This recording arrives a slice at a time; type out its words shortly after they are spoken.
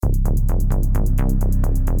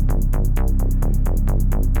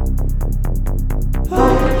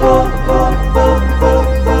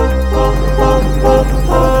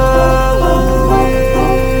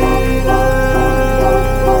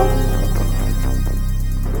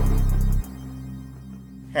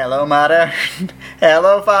Hello, mother.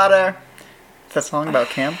 Hello, father. Is that song about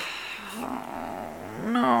camp?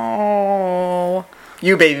 No.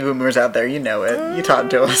 You baby boomers out there, you know it. You taught it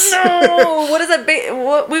to us. No. What is that?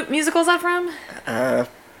 What musical is that from? I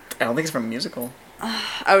don't think it's from a musical.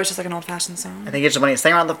 Oh, it's just like an old-fashioned song. I think it's just when you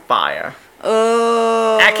sing around the fire.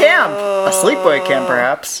 Oh. At camp! A sleepaway camp,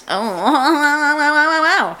 perhaps. Oh,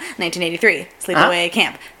 wow. 1983, Sleepaway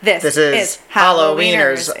Camp. This is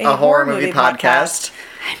Halloweeners, a horror movie podcast.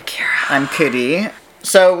 I'm Kara. I'm Kitty.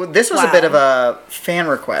 So, this was a bit of a fan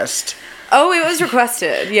request. Oh, it was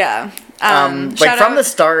requested, yeah. From the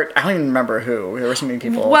start, I don't even remember who. There were so many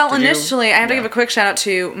people. Well, initially, I have to give a quick shout out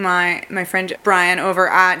to my friend Brian over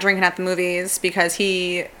at Drinking at the Movies, because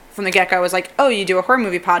he, from the get-go, was like, oh, you do a horror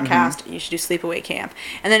movie podcast, you should do Sleepaway Camp.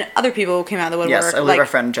 And then other people came out of the woodwork. Yes, I believe our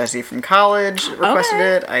friend Jesse from college requested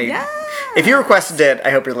it. If you requested it,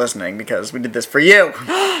 I hope you're listening, because we did this for you.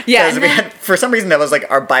 Yeah. For some reason, that was like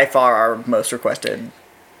by far our most requested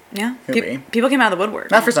movie. People came out of the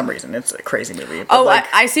woodwork. Not for some reason. It's a crazy movie. Oh,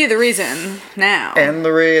 I see the reason now. And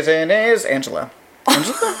the reason is Angela.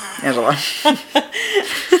 Angela.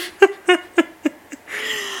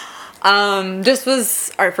 This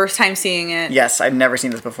was our first time seeing it. Yes, I'd never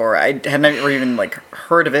seen this before. I had never even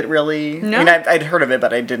heard of it really. No. I mean, I'd heard of it,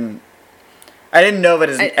 but I didn't know of it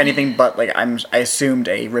as anything but I assumed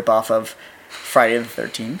a ripoff of Friday the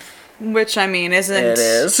 13th. Which, I mean, isn't it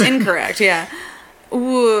is incorrect, yeah.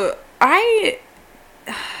 Ooh,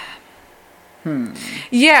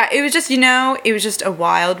 Yeah, it was just, it was just a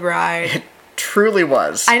wild ride. It truly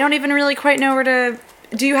was. I don't even really quite know where to...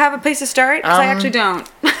 Do you have a place to start? Because I actually don't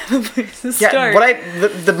have a place to start.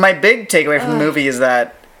 My big takeaway from the movie is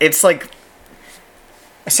that it's like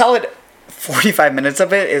a solid 45 minutes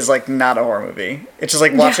of it is like not a horror movie. It's just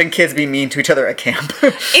like watching kids be mean to each other at camp.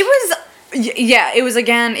 It was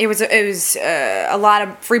a lot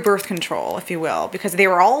of free birth control, if you will, because they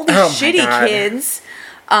were all these shitty kids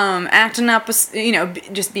acting up, just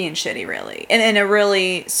being shitty, really, and in a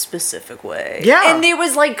really specific way. Yeah. And it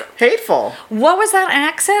was like hateful. What was that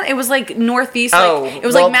accent? It was like northeast. It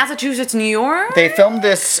was like Massachusetts, New York. They filmed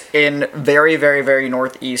this in very, very, very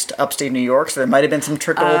northeast, upstate New York. So there might have been some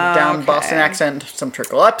trickle down Boston accent, some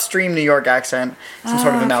trickle upstream New York accent, some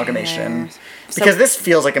sort of amalgamation. Because this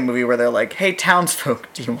feels like a movie where they're like, hey, townsfolk,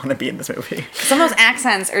 do you want to be in this movie? Some of those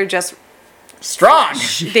accents are just... strong!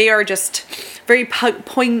 They are just very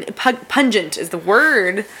pungent is the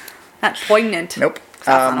word. Not poignant. Nope.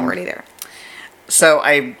 That's not a word either. So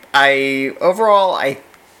overall, I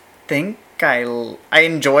think I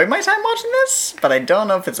enjoyed my time watching this, but I don't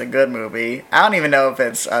know if it's a good movie. I don't even know if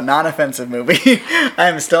it's a non-offensive movie.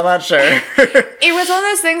 I'm still not sure. It was one of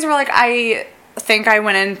those things where, I think I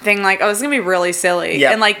went in thinking, oh, this is going to be really silly.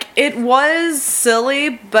 Yep. And, it was silly,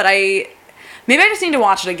 but maybe I just need to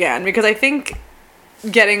watch it again, because I think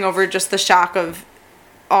getting over just the shock of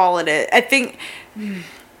all it is, I think,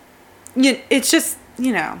 it's just,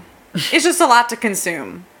 it's just a lot to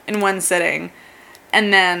consume in one sitting.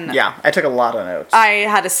 And then... yeah, I took a lot of notes. I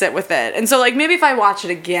had to sit with it. And so, maybe if I watch it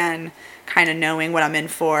again, kind of knowing what I'm in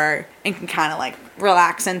for, and can kind of,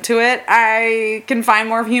 relax into it, I can find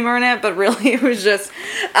more humor in it, but really it was just...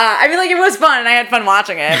 it was fun, and I had fun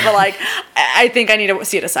watching it, but, I think I need to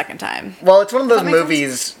see it a second time. Well, it's one of those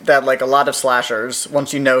movies that, a lot of slashers,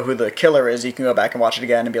 once you know who the killer is, you can go back and watch it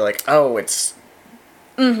again and be like, oh, it's...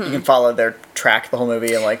 Mm-hmm. You can follow their track the whole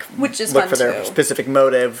movie and, which is look fun for their too. Specific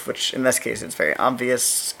motive, which, in this case, it's very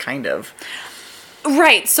obvious, kind of.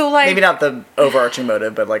 Right, so, maybe not the overarching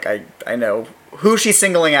motive, but, I know who she's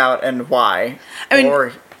singling out and why.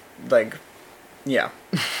 Yeah.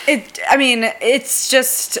 It's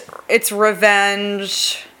just, it's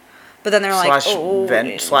revenge, but then they're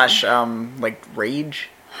rage.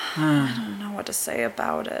 I don't know what to say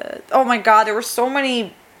about it. Oh my god, there were so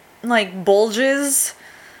many, bulges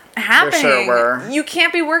happening. There sure were. You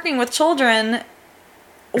can't be working with children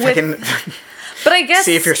But I guess...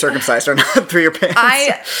 see if you're circumcised or not through your pants.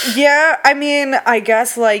 I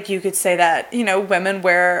guess, you could say that, women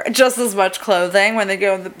wear just as much clothing when they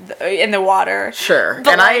go in the water. Sure.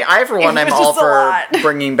 But and I, for one, I'm all for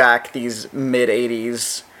bringing back these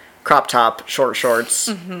mid-'80s crop top short shorts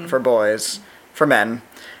for boys, for men.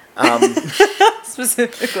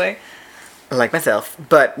 Specifically. Like myself.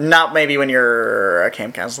 But not maybe when you're a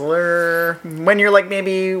camp counselor. When you're,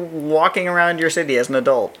 maybe walking around your city as an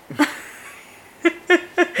adult.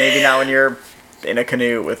 Maybe not when you're in a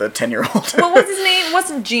canoe with a 10-year-old. What was his name? It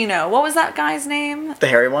wasn't Gino. What was that guy's name? The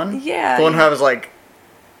hairy one? Yeah. The one who I was like,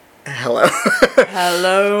 hello.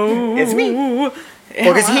 Hello. It's me.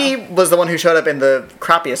 Well, because he was the one who showed up in the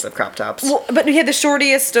crappiest of crop tops. Well, but he had the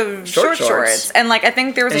shortiest of short shorts. And, like, I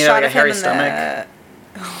think there was a shot of him in the...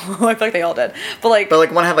 Oh, I feel like they all did. But, like,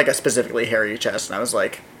 one had, like, a specifically hairy chest, and I was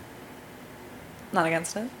like... Not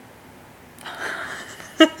against it.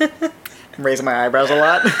 I'm raising my eyebrows a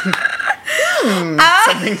lot.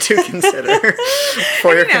 Something to consider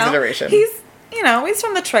for your consideration. He's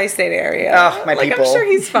from the tri-state area. Oh, my people. I'm sure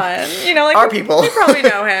he's fun. Like our people. We probably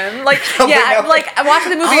know him. Like, like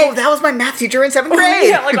watching the movie. Oh, that was my math teacher in 7th grade.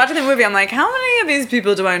 Yeah, like watching the movie, I'm like, how many of these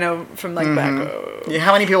people do I know from like back home? Yeah,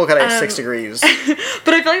 how many people could I have 6 degrees?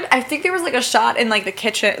 But I think there was like a shot in like the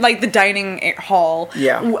kitchen, like the dining hall.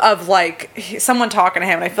 Yeah. Of like someone talking to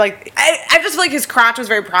him, and I feel like I just feel like his crotch was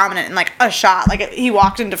very prominent in like a shot. Like he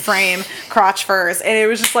walked into frame, crotch first, and it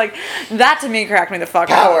was just like that to me cracked me the fuck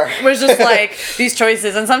Power. up. It was just like. These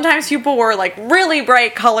choices, and sometimes people were like really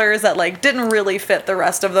bright colors that like didn't really fit the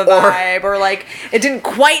rest of the vibe, or like it didn't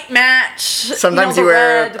quite match. Sometimes you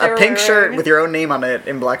wear a pink shirt with your own name on it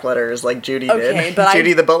in black letters, like Judy did. But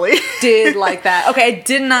Judy the bully did like that. Okay, I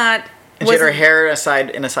did not. And she had her hair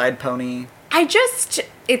in a side pony.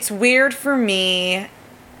 It's weird for me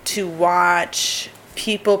to watch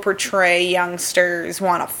people portray youngsters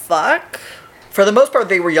want to fuck. For the most part,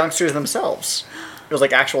 they were youngsters themselves. It was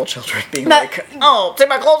like actual children being like, oh, take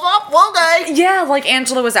my clothes off, okay. Yeah, like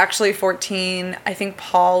Angela was actually 14. I think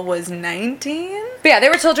Paul was 19. But yeah, they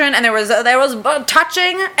were children, and there was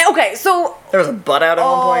touching. Okay, so... There was a butt out at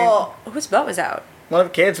one point. Whose butt was out? One of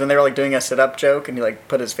the kids, when they were like doing a sit-up joke, and he like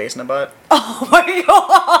put his face in a butt. Oh my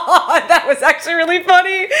god, that was actually really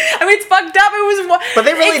funny. I mean, it's fucked up. It was... But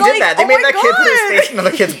they really did that. They made that kid put his face in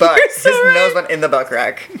another kid's butt. His nose went in the butt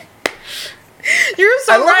crack. You're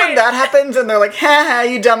so I love when that happens and they're like, ha ha,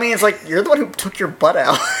 you dummy. It's like, you're the one who took your butt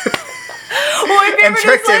out. And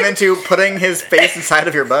tricked him into putting his face inside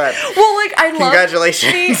of your butt. Well, like, I love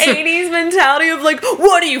Congratulations. the 80s mentality of like,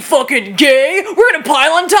 what are you, fucking gay? We're gonna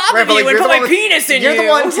pile on top of you and put my penis in you. You're the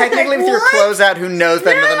one technically with your clothes out who knows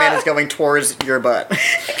that another man is going towards your butt.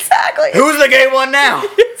 Exactly. Who's the gay one now?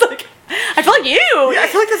 It's like, I feel like you. Yeah, I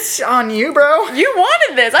feel like that's on you, bro. You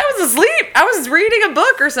wanted this. I was asleep. I was reading a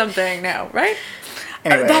book or something now, right?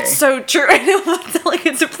 Anyway. That's so true. I know, like,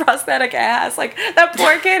 it's a prosthetic ass. Like, that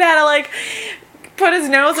poor kid had to, like, put his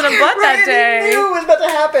nose in a butt that day. He knew it was about to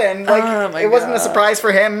happen. Like, it wasn't a surprise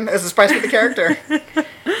for him. It was a surprise for the character. Anyway.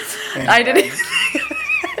 I didn't even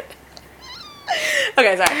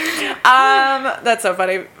Okay, sorry. That's so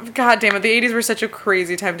funny. God damn it, the 80s were such a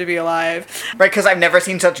crazy time to be alive. Right, because I've never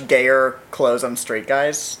seen such gayer clothes on straight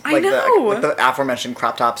guys. I know. Like the aforementioned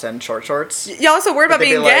crop tops and short shorts. Y'all so worried about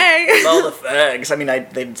being gay. Like, well, the fags. I mean, they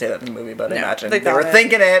didn't say that in the movie, but imagine. They were it.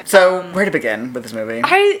 thinking it. So, where to begin with this movie?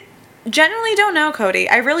 I genuinely don't know, Cody.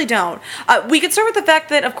 I really don't. We could start with the fact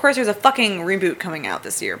that, of course, there's a fucking reboot coming out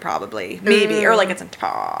this year, probably. Maybe. Or, like, it's in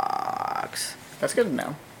talks. That's good to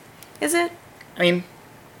know. Is it? I mean,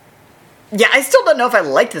 yeah, I still don't know if I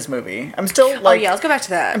liked this movie. I'm still like... Oh, yeah, let's go back to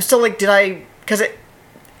that. I'm still like, because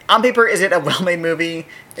on paper, is it a well-made movie?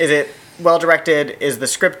 Is it well-directed? Is the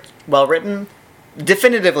script well-written?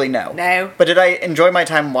 Definitively no. No. But did I enjoy my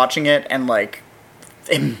time watching it and, like,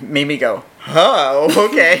 it made me go, oh,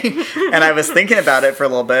 okay. And I was thinking about it for a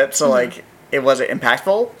little bit, so, like, was it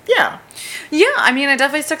impactful? Yeah. Yeah, I mean, it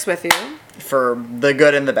definitely sticks with you. For the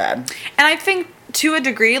good and the bad. And I think, to a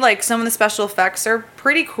degree, like, some of the special effects are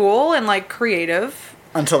pretty cool and, like, creative.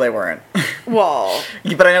 Until they weren't. Well.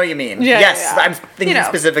 But I know what you mean. Yeah, yes, yeah. I'm thinking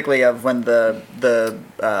specifically of when the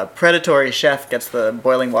predatory chef gets the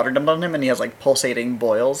boiling water dumped on him and he has, like, pulsating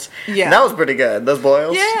boils. Yeah. And that was pretty good. Those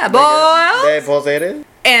boils. Yeah, boils. They pulsated.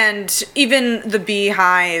 And even the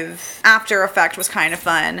beehive after effect was kind of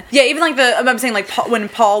fun. Yeah, even, like, I'm saying, like, when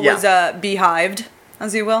Paul was beehived.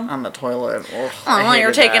 As you will. On the toilet.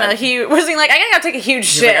 You're taking a huge... Was he like, I gotta go take a huge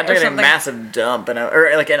shit like, I'm taking or something. a massive dump,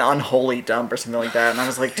 or like an unholy dump or something like that. And I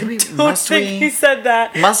was like, must we? He said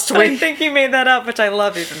that. Must we? I think he made that up, which I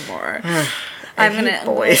love even more. I'm gonna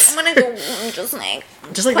go just like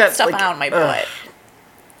put that stuff like, out my butt.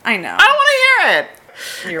 I know. I don't want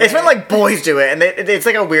to hear it. It's when like boys do it, and it's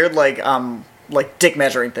like a weird like dick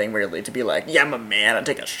measuring thing, weirdly, to be like, yeah, I'm a man, I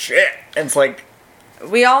take a shit, and it's like,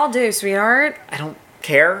 we all do, sweetheart. I don't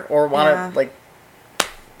care or want to like.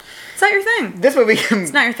 It's not your thing. This movie.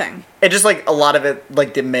 It's not your thing. It just like a lot of it,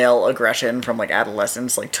 like the male aggression from like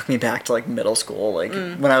adolescence, like took me back to like middle school, like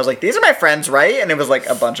when I was like, these are my friends, right? And it was like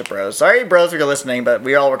a bunch of bros. Sorry, bros, if you're listening, but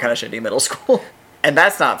we all were kind of shitty in middle school, and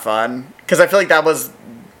that's not fun because I feel like that was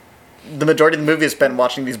the majority of the movie is spent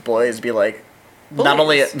watching these boys be like, not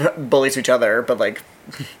only bullies to each other, but like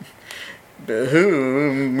girls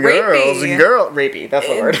and rapey. That's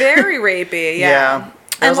the word. Very rapey. Yeah.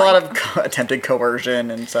 There's a lot of attempted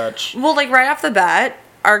coercion and such. Well, like right off the bat,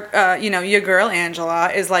 our your girl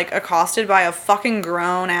Angela is like accosted by a fucking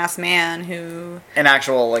grown ass man who an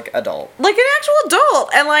actual like adult,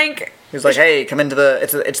 and like he's like, hey, come into the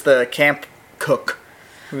it's the camp cook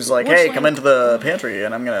who's like, hey, come into the pantry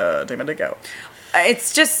and I'm gonna take my dick out.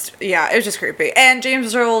 It's just it was just creepy. And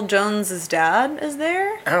James Earl Jones' dad is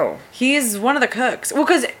there. Oh, he's one of the cooks. Well,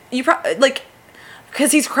 because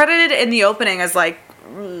he's credited in the opening as like.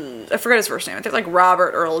 I forget his first name. I think like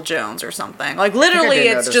Robert Earl Jones or something. Like literally,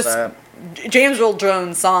 it's just James Earl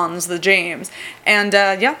Jones sans the James, and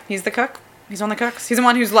he's the cook. He's one of the cooks. He's the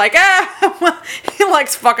one who's like, he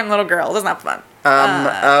likes fucking little girls. Isn't that fun?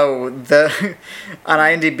 On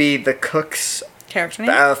IMDb, the cook's character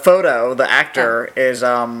name photo, the actor is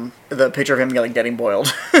the picture of him like getting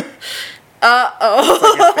boiled.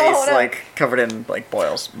 Like his face like covered in like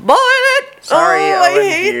boils. Boil it. Sorry, I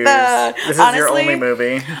hate that. This is your only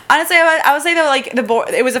movie. Honestly, I would say that like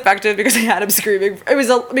it was effective because I had him screaming.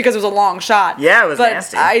 Because it was a long shot. Yeah, it was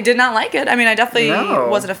nasty. I did not like it. I mean, I definitely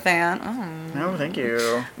wasn't a fan. No, thank you.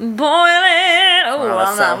 Boil it.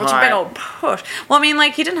 I'm not. Which big old push. Well, I mean,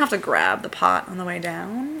 like he didn't have to grab the pot on the way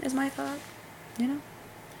down. Is my thought. You know.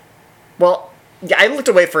 Well. Yeah, I looked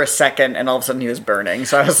away for a second, and all of a sudden he was burning.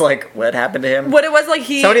 So I was like, "What happened to him?" What it was like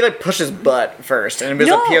somebody like pushed his butt first, and it was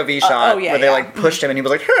a POV shot where they like pushed him, and he was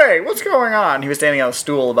like, "Hey, what's going on?" He was standing on a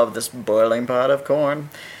stool above this boiling pot of corn,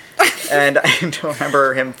 and I don't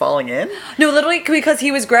remember him falling in. No, literally because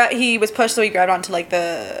he was pushed, so he grabbed onto like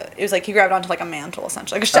he grabbed onto like a mantle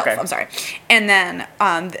essentially, like a shelf. Okay. I'm sorry, and then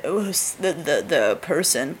the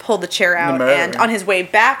person pulled the chair out, and on his way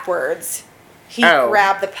backwards. He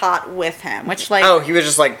grabbed the pot with him, which like... Oh, he was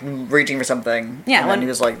just like reaching for something. Yeah. And then he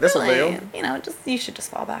was like, this'll do. You know, you should just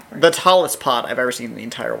fall backwards. The tallest pot I've ever seen in the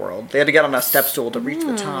entire world. They had to get on a step stool to reach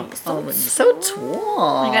the top. So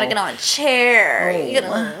tall. You gotta get on a chair. You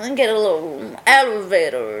gotta get a little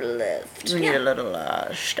elevator lift. You need a little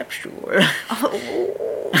step stool.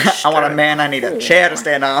 I want a man. I need a chair to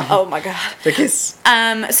stand on. Oh my god. To kiss.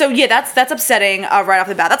 So yeah, that's upsetting right off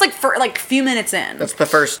the bat. That's like for like a few minutes in. That's the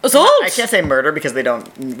first. Assault! I can't say murder because we don't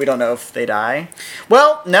know if they die.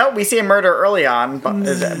 Well, no, we see a murder early on, but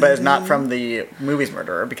it's not from the movie's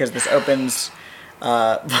murderer because this opens.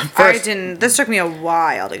 First, this took me a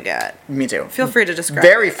while to get. Me too. Feel free to describe.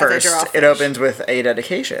 Very first, it opens with a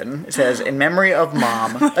dedication. It says, "In memory of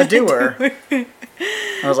Mom, a doer."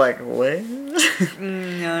 I was like, what?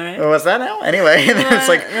 Alright. What's that now? Anyway, and then it's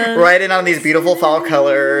like right in on these beautiful fall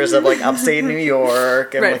colors of like upstate New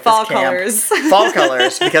York. And like fall colors. Fall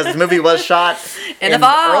colors, because the movie was shot in the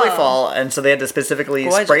fall. Early fall, and so they had to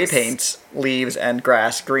specifically spray paint leaves and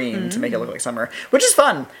grass green to make it look like summer, which is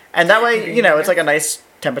fun. And that way, it's like a nice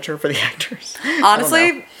temperature for the actors.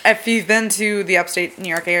 Honestly, if you've been to the upstate New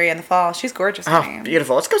York area in the fall, she's gorgeous. Oh,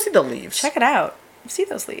 beautiful. Let's go see the leaves. Check it out. See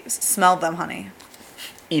those leaves. Smell them, honey.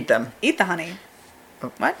 Eat them. Eat the honey.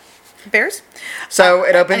 Oh. What? Bears? So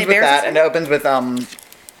it opens with that, and it opens with a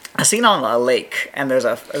scene on a lake, and there's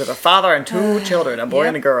a father and two children, a boy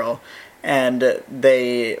and a girl, and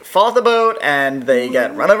they fall off the boat, and they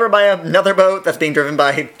get run over by another boat that's being driven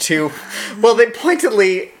by two. Well, they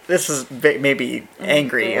pointedly. This is maybe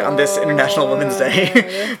angry on this International Women's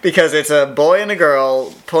Day because it's a boy and a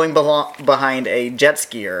girl pulling behind a jet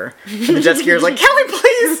skier. And the jet skier is like, "Can we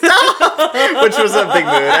please stop?" Which was a big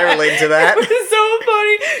mood. I related to that. It was so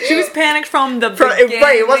funny. She was panicked from the beginning.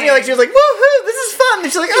 Right, it wasn't like she was like, "Woohoo, this is fun."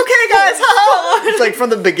 And she's like, "Okay, guys, ha." It's like from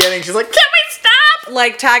the beginning, she's like, "Can we stop?"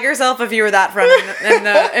 Like, tag yourself if you were that friend in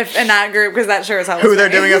that group, because that sure as hell was who they're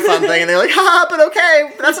doing a fun thing, and they're like, "Ha, but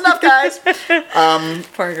okay, that's enough, guys."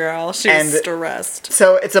 Poor girl, she's stressed.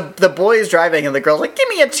 So it's the boy is driving, and the girl's like, "Give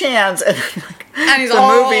me a chance," and and he's the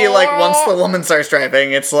movie, like once the woman starts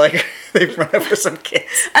driving, it's like they run over some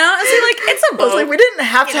kids. And honestly, like it's a boat. I was like, we didn't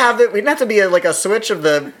have to have it. We didn't have to be like a switch of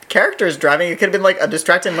the characters driving. It could have been like a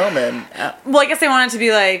distracting moment. Well, I guess they wanted to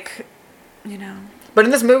be like, But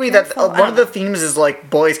in this movie, one of the themes is like,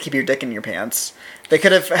 boys, keep your dick in your pants. They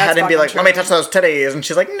could have had him be like, "Let me touch those titties," and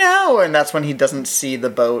she's like, "No," and that's when he doesn't see the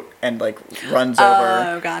boat and like runs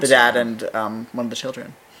over the dad and one of the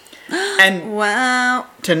children. And wow,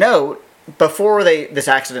 to note, before this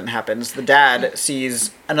accident happens, the dad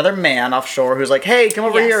sees another man offshore who's like, "Hey, come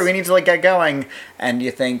over here. We need to like get going." And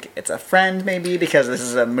you think it's a friend maybe because this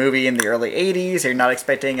is a movie in the early 80s. You're not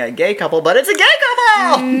expecting a gay couple, but it's a gay couple.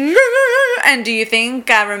 Joel! And do you think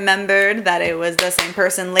I remembered that it was the same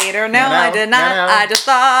person later? No, No, I did not. no. I just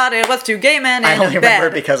thought it was two gay men in I only a bed.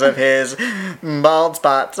 remember because of his bald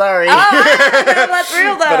spot. Sorry. Oh, that's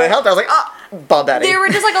real though. But it helped. I was like, oh, bald daddy. There were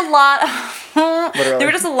just like a lot. Literally. There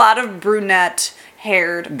were just a lot of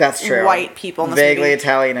brunette-haired, That's true. white people in this Vaguely movie.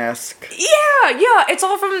 Italian-esque. Yeah. It's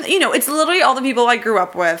all from, it's literally all the people I grew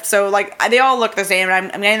up with. So, like, they all look the same,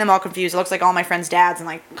 and I'm getting them all confused. It looks like all my friends' dads and,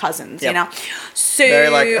 like, cousins, Yep. So, Very,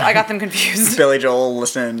 like, I got them confused. Billy Joel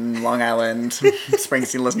listening Long Island,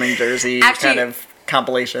 Springsteen listening Jersey Actually, kind of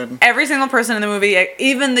compilation. Every single person in the movie,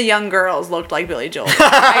 even the young girls, looked like Billy Joel.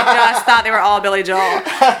 I just thought they were all Billy Joel.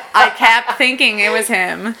 I kept thinking it was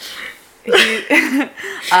him. He,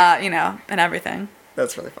 and everything.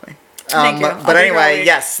 That's really funny. Thank you. I'll But be anyway, really-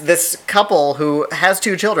 yes, this couple who has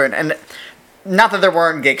 2 children, and not that there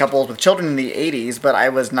weren't gay couples with children in the 80s, but I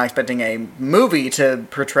was not expecting a movie to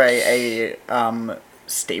portray a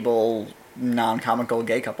stable, non-comical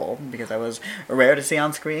gay couple, because I was rare to see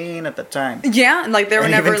on screen at the time. Yeah, and like they were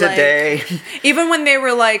And never even today. even when they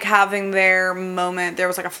were like having their moment, there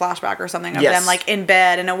was like a flashback or something of Yes. them like in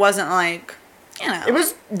bed, and it wasn't like It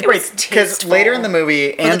was great, because later in the movie,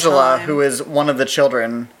 the Angela, time. who is one of the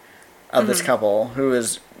children of this couple, who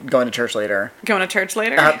is going to church later. going to church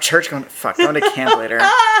later. Going to camp later.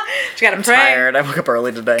 She gotta I'm pray. tired. I woke up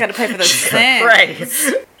early today. Gotta pray for those She's gotta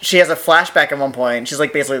sins. pray. She has a flashback at one point. She's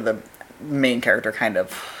like basically the main character, kind of.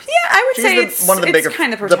 Yeah, I would She's say the- it's one of the it's bigger-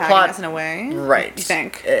 kind of the protagonist plot- in a way, Right. You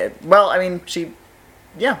think? Well, I mean, she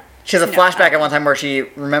has a flashback at one time where she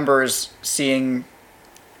remembers seeing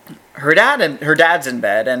her dad, and her dad's in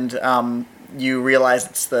bed, and you realize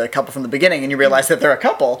it's the couple from the beginning, and you realize that they're a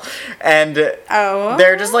couple, and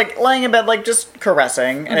they're just like laying in bed, like just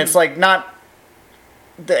caressing, and it's like not.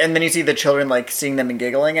 And then you see the children like seeing them and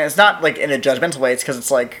giggling, and it's not like in a judgmental way. It's because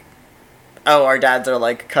it's like, oh, our dads are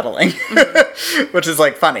like cuddling, which is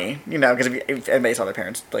like funny, because if anybody saw their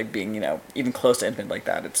parents like being, even close to intimate like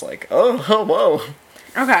that, it's like, oh, whoa.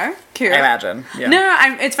 Okay, cute. I imagine. Yeah. No,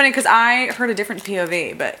 it's funny because I heard a different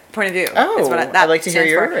POV, but point of view. Oh, is what I'd like to hear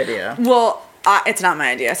stands your for. idea. Well, it's not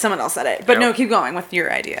my idea. Someone else said it. But Oh. no, keep going with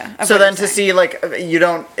your idea. of So what then you're to saying. see like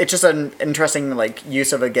it's just an interesting like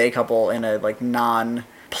use of a gay couple in a like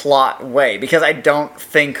non-plot way, because I don't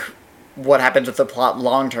think what happens with the plot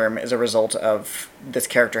long term is a result of this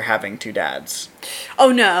character having 2 dads. Oh,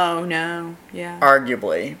 no. Yeah.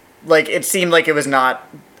 Arguably, like it seemed like it was not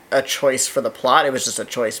a choice for the plot, it was just a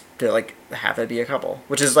choice to like have it be a couple,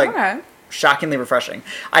 which is like Okay. shockingly refreshing.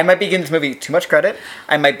 I might be giving this movie too much credit.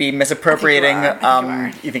 I might be misappropriating. I think you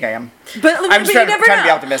are. You think I am? But I'm just you trying never to be know.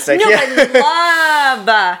 optimistic. No, Yeah. I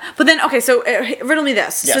love. But then, okay, so riddle me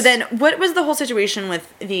this. So Yes. then, what was the whole situation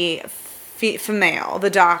with the female, the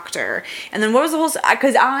doctor, and then what was the whole?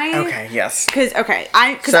 Because Okay. Yes.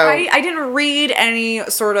 I didn't read any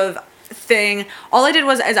sort of thing. All I did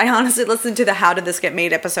was I honestly listened to the How Did This Get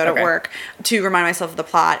Made episode Okay. at work to remind myself of the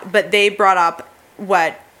plot. But they brought up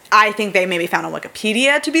what I think they maybe found on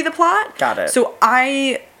Wikipedia to be the plot. Got it. So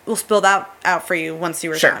I will spill that out for you once you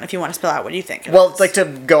were Sure. done. If you want to spill out what you think. it Well, is. like to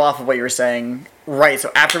go off of what you were saying, right?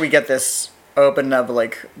 So after we get this open of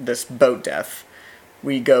like this boat death,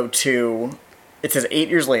 we go to it says 8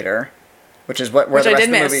 years later, which is where Which the I rest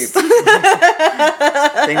did of the miss.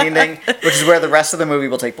 movie ding ding ding, which is where the rest of the movie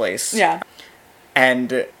will take place. Yeah.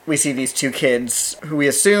 And we see these 2 kids who we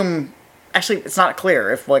assume. Actually, it's not clear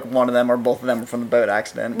if like one of them or both of them are from the boat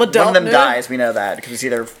accident. Well, one of them duh. dies. We know that because we see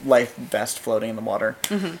their life vest floating in the water.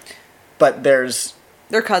 Mm-hmm. But there's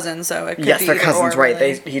They're cousins, so it could yes, be they're either cousins, or, right?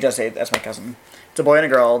 really. He does say that's my cousin. It's a boy and a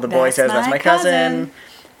girl. The boy That's says that's my my cousin.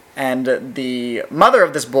 And the mother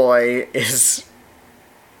of this boy is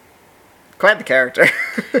quite the character.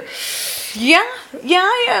 Yeah,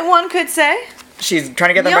 one could say. She's trying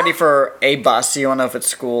to get them Yeah. ready for a bus. You don't know if it's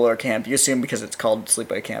school or camp. You assume because it's called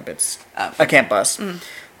Sleepaway Camp, it's a camp bus.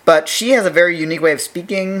 But she has a very unique way of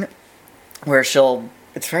speaking where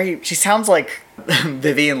she sounds like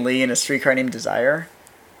Vivian Lee in A Streetcar Named Desire.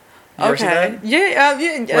 You ever see that? Yeah.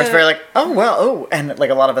 Where it's very like, oh, well, oh, and like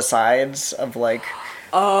a lot of asides of like,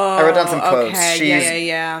 I wrote down some quotes. Okay. She's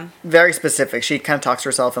Yeah. very specific. She kind of talks to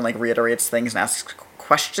herself and like reiterates things and asks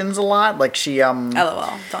questions a lot. Like she LOL.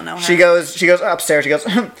 Don't know her. she goes upstairs. She goes,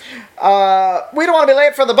 we don't want to be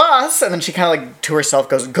late for the bus. And then she kind of like to herself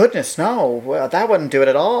goes, goodness, no, well, that wouldn't do it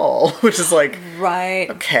at all. Which is like, Right.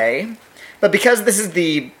 okay. But because this is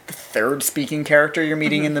the third speaking character you're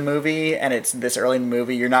meeting in the movie, and it's this early in the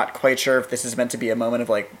movie, you're not quite sure if this is meant to be a moment of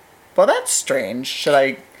like, well, that's strange. Should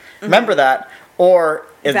I remember that? Or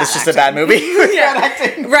is Bad this just a bad acting. movie? with Yeah. bad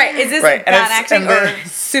acting? Right. Is this Right, and bad acting it's- or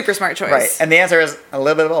super smart choice? Right, and the answer is a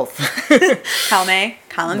little bit of both.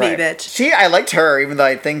 Column Right. B, bitch. I liked her, even though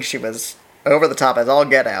I think she was over the top as all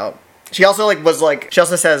get out. She also she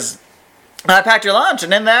also says, I packed your lunch,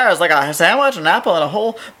 and in there was like a sandwich, an apple, and a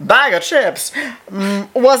whole bag of chips.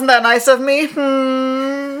 Wasn't that nice of me?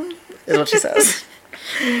 Is what she says.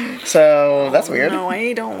 So that's weird. No,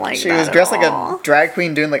 I don't like She that was at dressed like all. a drag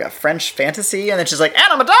queen doing like a French fantasy, and then she's like,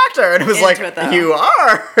 and I'm a doctor! And it was Into like, it, though. you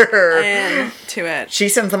are! Into it. She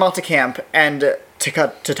sends them all to camp, and to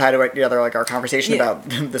tie together like our conversation Yeah. about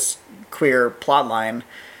this queer plot line,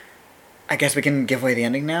 I guess we can give away the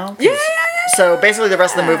ending now? 'Cause- Yeah. So basically the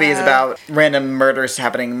rest of the movie is about random murders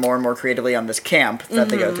happening more and more creatively on this camp that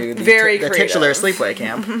they go to. Very the creative. titular sleepaway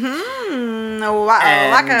camp.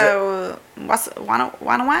 Waka,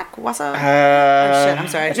 Wanawak? Wassa? Shit, I'm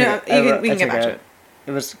sorry. We can get back to it.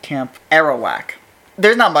 It was Camp Arawak.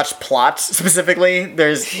 There's not much plot specifically.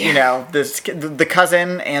 There's, the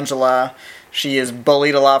cousin, Angela. She is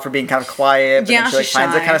bullied a lot for being kind of quiet, but Yeah, then she she's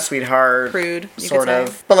finds a shy. kind of sweetheart. Prude, you sort could of.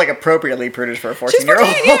 say. But appropriately prudish for a She's 14-year-old.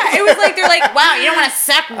 14, yeah. It was like, they're like, wow, you don't want to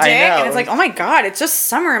suck dick. I know. And it's like, oh my god, it's just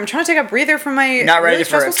summer. I'm trying to take a breather from my Not ready really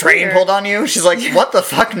for a stressful train year. pulled on you? She's like, what the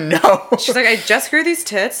fuck? No. She's like, I just grew these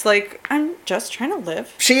tits. Like, I'm just trying to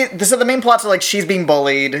live. So the main plots are she's being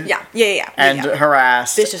bullied. Yeah. And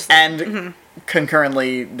harassed. Viciously. And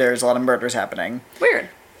concurrently, there's a lot of murders happening. Weird.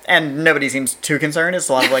 And nobody seems too concerned. It's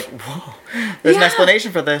a lot of whoa, there's an Yeah.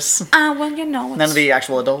 explanation for this. Well, you know. None of the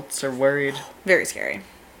actual adults are worried. Very scary.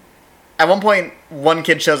 At one point, one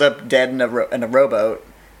kid shows up dead in a rowboat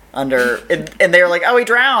and they were like, oh, he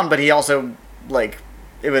drowned, but he also,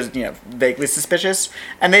 it was, vaguely suspicious.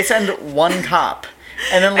 And they send one cop.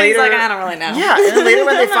 And then later... he's like, I don't really know. Yeah, and then later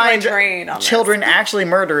when they I'm not find trained on children actually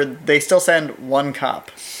murdered, they still send one cop.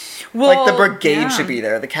 Well, The brigade yeah. should be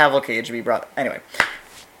there. The cavalcade should be brought...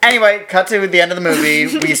 Anyway, cut to the end of the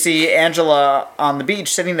movie. We see Angela on the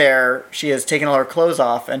beach sitting there. She has taken all her clothes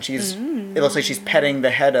off, and it looks like she's petting the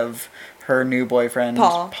head of her new boyfriend,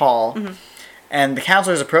 Paul. Mm-hmm. And the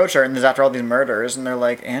counselors approach her, and this is after all these murders, and they're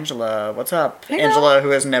like, Angela, what's up? Hey, Angela, who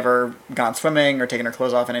has never gone swimming or taken her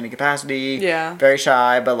clothes off in any capacity. Yeah. Very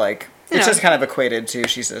shy, but it's Yeah. just kind of equated to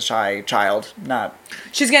she's a shy child, not...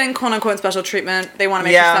 She's getting quote-unquote special treatment. They want to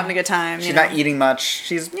make her having a good time. She's not eating much.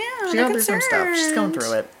 She's they're going through some stuff. She's going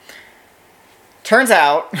concerned. through it. Turns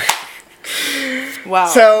out... Wow.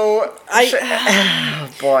 So,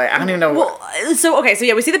 oh boy, I don't even know. Well, so we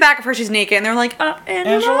see the back of her. She's naked, and they're like,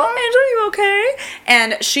 Angela, you okay?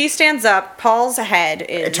 And she stands up. Paul's head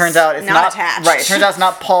is. It turns out it's not attached. Right. It turns out it's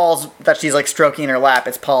not Paul's that she's stroking in her lap.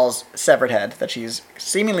 It's Paul's severed head that she's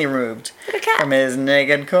seemingly removed from his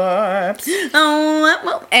naked corpse. Oh,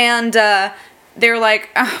 well, and they're like,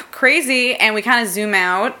 oh, crazy, and we kind of zoom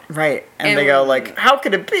out. Right, and they go how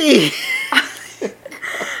could it be?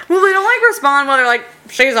 Well, they don't respond. Well, they're like,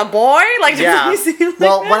 she's a boy. Yeah.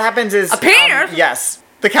 Well, what happens is a penis. Yes,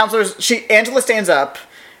 the counselors. Angela stands up,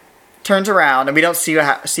 turns around, and we don't see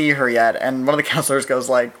her yet. And one of the counselors goes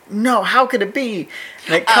 "No, how could it be?"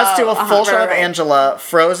 And it cuts to a full shot of Angela,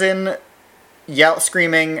 frozen,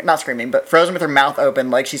 screaming, not screaming, but frozen with her mouth open,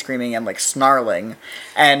 like she's screaming and snarling,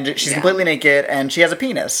 and she's completely naked, and she has a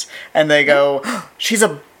penis. And they go, "She's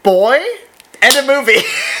a boy." End of movie.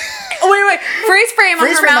 Wait. Freeze frame on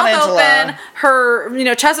her mouth Angela. open.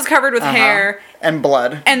 Her, chest is covered with hair. And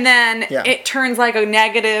blood. And then it turns a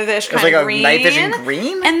negative-ish kind of green. It's night vision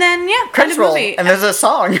green? And then, Credits roll. movie. And there's a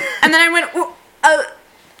song. And then I went,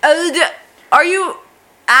 are you...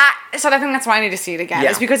 So I think that's why I need to see it again. Yeah.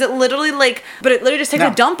 It's because it literally, but it literally just takes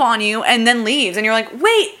a dump on you and then leaves. And you're like,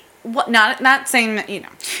 wait, what? Not saying that,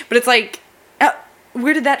 But it's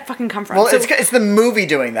where did that fucking come from? Well, it's the movie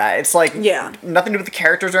doing that. It's nothing to do with the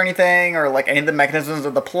characters or anything, or any of the mechanisms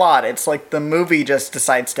of the plot. It's the movie just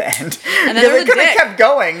decides to end. And then they could have kept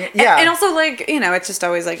going. Yeah. And also, it's just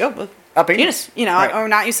always a penis. Right. We're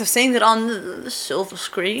not used to seeing it on the silver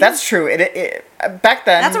screen. That's true. Back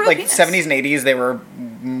then, That's a real penis. 70s and 80s, they were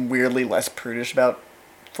weirdly less prudish about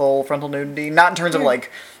full frontal nudity. Not in terms of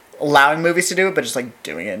allowing movies to do it, but just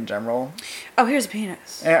doing it in general. Oh, here's a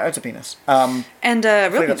penis. Yeah, it's a penis. And I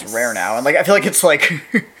real feel penis. that's rare now, and I feel it's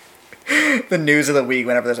the news of the week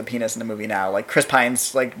whenever there's a penis in a movie now. Chris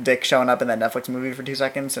Pine's dick showing up in that Netflix movie for 2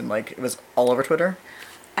 seconds, and it was all over Twitter.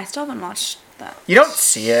 I still haven't watched that. You don't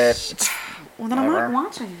see it. Well, then I'm not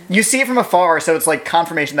watching it. You see it from afar, so it's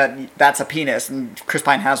confirmation that that's a penis, and Chris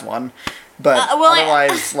Pine has one. But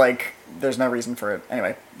otherwise, there's no reason for it.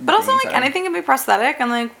 Anyway. But also, anything can be prosthetic,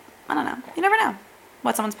 and I don't know. You never know.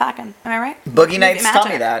 what someone's packing. Am I right? Boogie Nights Magic. taught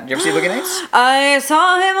me that. Did you ever see Boogie Nights? I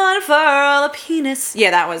saw him unfurl a penis.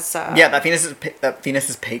 Yeah, that was. Yeah, that penis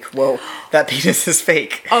is fake. Whoa, that penis is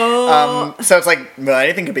fake. Oh. So it's like, well,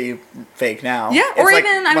 anything could be fake now. Yeah, It's or like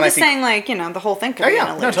even I'm when I just see- saying, like, you know, the whole thing could Oh be an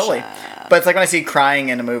yeah, illusion. no, totally. But it's like when I see crying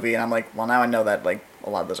in a movie, and I'm like, well, now I know that like a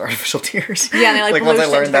lot of those are artificial tears. Yeah, and they like, once I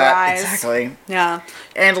into learned their that eyes. exactly. Yeah.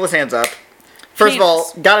 Angela stands up. First of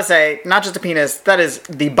all, gotta say, not just a penis. That is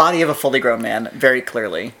the body of a fully grown man, very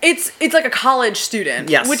clearly. It's like a college student.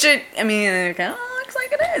 Yes. Which it kind of looks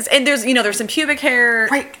like it is. And there's some pubic hair.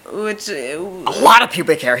 Right. Which. A lot of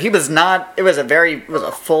pubic hair. He was not. It was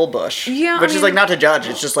a full bush. Yeah, Which I is mean- like not to judge.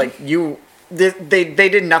 It's just like they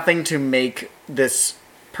did nothing to make this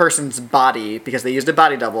person's body, because they used a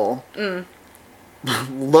body double,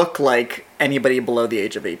 look like anybody below the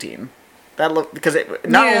age of 18. That look, because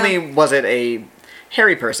not Yeah. only was it a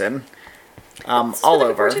hairy person, all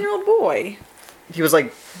over. A 14-year-old boy. He was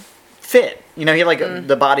like fit. You know, he had like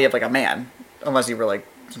the body of like a man, unless you were like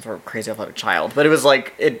some sort of crazy athletic child. But it was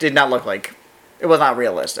like, it did not look like, it was not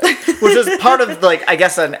realistic, which was part of like, I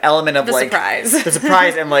guess, an element of The like surprise. the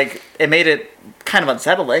surprise, and like it made it kind of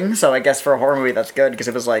unsettling. So I guess for a horror movie, that's good, because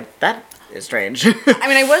it was like, that is strange. I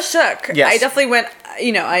mean, I was shook. Yes. I definitely went,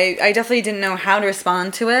 I definitely didn't know how to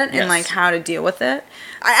respond to it Yes. and, like, how to deal with it.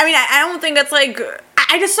 I mean, I don't think that's, like,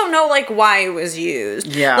 I just don't know, like, why it was used.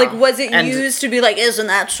 Yeah. Like, was it And- used to be like, isn't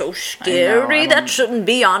that so scary? I That don't- shouldn't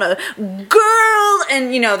be on a girl.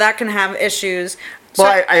 And, that can have issues. So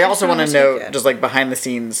Well, I also just want to don't note, take it. just like behind the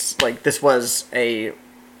scenes, like this was a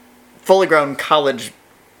fully grown college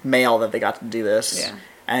male that they got to do this. Yeah.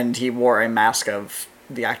 And he wore a mask of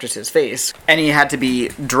the actress's face. And he had to be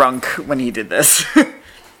drunk when he did this.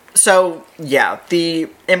 So, yeah, the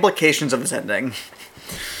implications of this ending.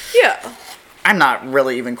 Yeah. I'm not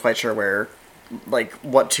really even quite sure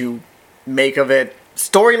what to make of it.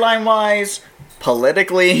 Storyline wise,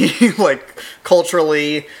 politically, like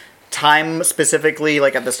culturally, time specifically,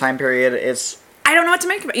 like at this time period, I don't know what to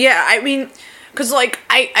make of it. Yeah, I mean, because, like,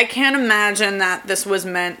 I can't imagine that this was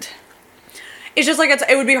meant... It's just, like,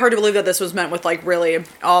 it would be hard to believe that this was meant with, like, really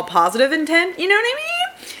all positive intent, you know what I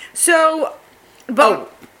mean? So, but... Oh,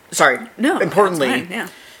 sorry. No. Importantly, that's fine, yeah.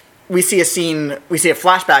 we see a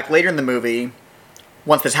flashback later in the movie,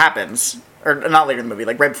 once this happens, or not later in the movie,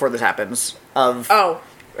 like right before this happens, of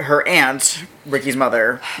her aunt, Ricky's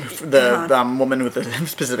mother, the woman with the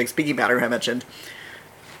specific speaking pattern I mentioned,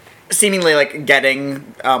 seemingly like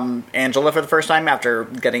getting Angela for the first time after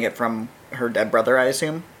getting it from her dead brother, I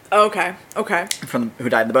assume, Okay. who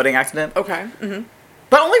died in the boating accident. Okay. Mm-hmm.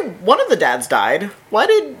 But only one of the dads died. Why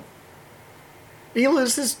did he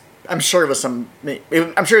lose his... I'm sure it was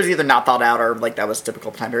either not thought out or like that was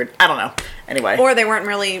typical time period. I don't know. Anyway. Or they weren't,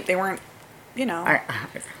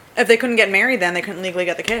 if they couldn't get married then, they couldn't legally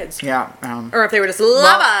get the kids. Yeah. Or if they were just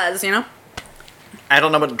lovers, I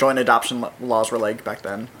don't know what joint adoption laws were like back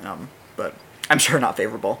then, but I'm sure not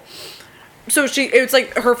favorable. So it was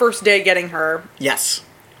like her first day getting her, Yes.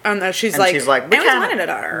 and she's And like, she's like, I always wanted a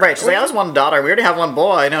daughter. Right, she's like, I just want a daughter. We already have one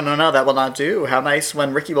boy. No, that will not do. How nice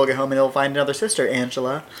when Ricky will get home and he'll find another sister,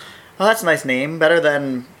 Angela. Oh, that's a nice name. Better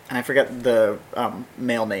than, and I forget the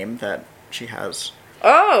male name that she has.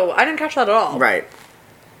 Oh, I didn't catch that at all. Right.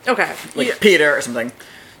 Okay. Like Peter or something.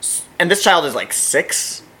 And this child is like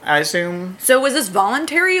 6, I assume. So was this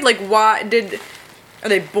voluntary? Like, are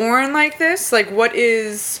they born like this? Like, what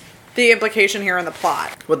is the implication here in the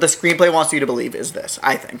plot? What the screenplay wants you to believe is this,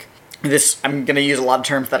 I think. I'm going to use a lot of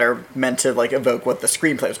terms that are meant to, like, evoke what the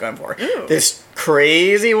screenplay was going for. Ooh. This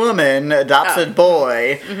crazy woman adopts a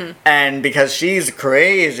boy, and because she's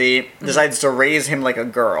crazy, decides to raise him like a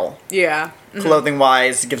girl. Yeah.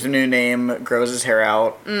 Clothing-wise, gives him a new name, grows his hair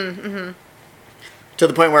out. To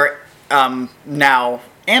the point where now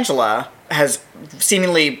Angela has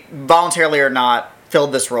seemingly, voluntarily or not,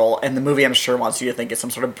 filled this role, and the movie, I'm sure, wants you to think it's some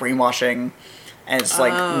sort of brainwashing. And it's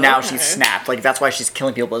like, now okay. she's snapped. Like, that's why she's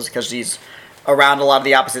killing people, is because she's around a lot of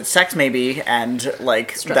the opposite sex, maybe, and,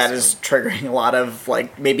 like, that is triggering a lot of,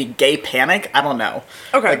 like, maybe gay panic? I don't know.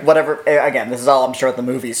 Okay. Like, whatever. Again, this is all I'm sure what the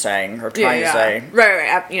movie's saying, or trying to say.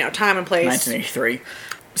 Right. Time and place. 1983.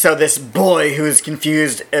 So this boy who's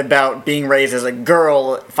confused about being raised as a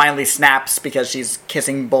girl finally snaps because she's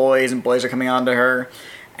kissing boys, and boys are coming on to her,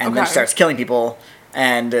 and then she starts killing people,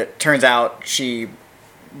 and it turns out she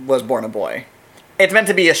was born a boy. It's meant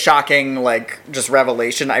to be a shocking, like, just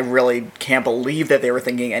revelation. I really can't believe that they were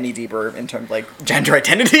thinking any deeper in terms of, like, gender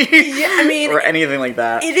identity. Yeah, I mean... or anything like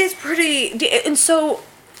that. It is pretty... And so...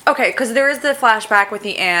 Okay, because there is the flashback with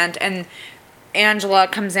the aunt, and Angela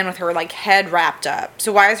comes in with her, like, head wrapped up.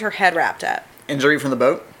 So why is her head wrapped up? Injury from the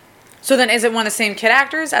boat? So then is it one of the same kid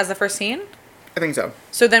actors as the first scene? I think so.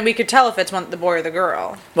 So then we could tell if it's the boy or the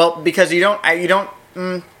girl. Well, because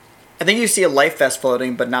I think you see a life vest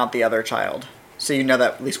floating, but not the other child. So you know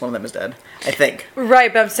that at least one of them is dead. I think.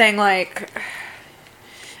 Right, but I'm saying, like...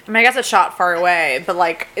 I mean, I guess it's shot far away, but,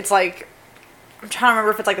 like, it's, like... I'm trying to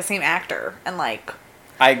remember if it's, like, the same actor. And, like...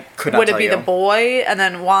 I could not would tell it be you. the boy? And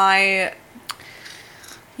then why...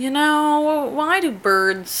 You know, why do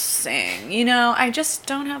birds sing? You know, I just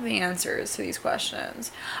don't have the answers to these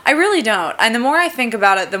questions. I really don't. And the more I think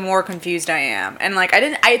about it, the more confused I am. And, like,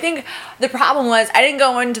 I think the problem was I didn't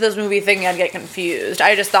go into this movie thinking I'd get confused.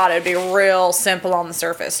 I just thought it would be real simple on the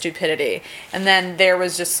surface, stupidity. And then there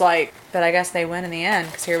was just, like, but I guess they win in the end,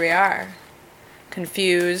 because here we are.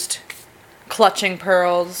 Confused. Clutching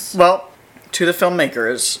pearls. Well, to the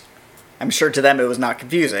filmmakers, I'm sure to them it was not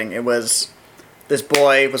confusing. It was... This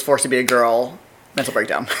boy was forced to be a girl. Mental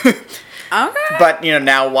breakdown. Okay. But,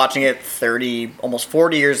 now watching it 30, almost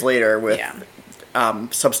 40 years later with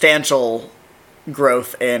substantial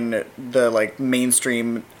growth in the, like,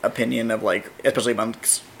 mainstream opinion of, like, especially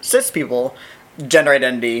amongst cis people, gender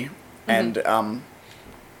identity and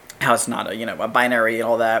how it's not a binary and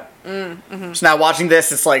all that. Mm-hmm. So now watching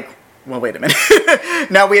this, it's like, well, wait a minute.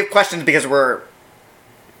 Now we have questions because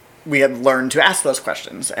we have learned to ask those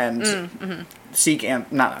questions and seek and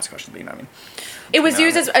not ask questions, but you know what I mean. It was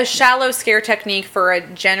used as a shallow scare technique for a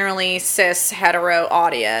generally cis hetero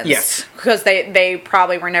audience. Yes, because they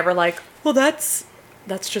probably were never like, well, that's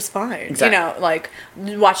just fine. Exactly. Like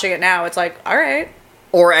watching it now, it's like, all right.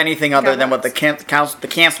 Or anything other than what the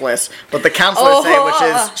counselors say, which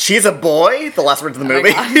is, she's a boy, the last words of the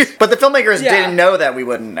movie. But the filmmakers didn't know that we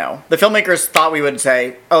wouldn't know. The filmmakers thought we would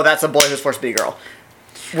say, oh, that's a boy who's forced to be a girl.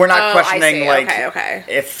 We're not questioning, like,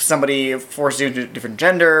 if somebody forces you to a different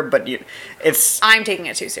gender, but I'm taking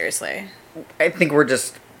it too seriously. I think we're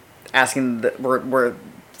just asking, we're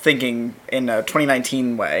thinking in a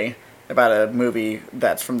 2019 way about a movie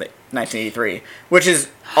that's from the 1983, which is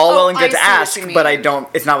all well and good to ask, but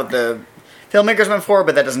it's not what the filmmakers went for,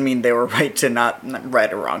 but that doesn't mean they were right to not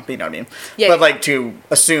right or wrong, but you know what I mean? Yeah, but like to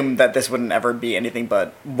assume that this wouldn't ever be anything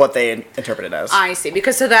but what they interpret it as. I see,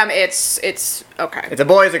 because to them it's okay. It's a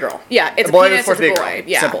boy, it's a girl. Yeah, it's a boy penis, forced to be a girl. Boy.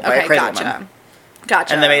 Yeah, simple. Okay, by a crazy gotcha. woman.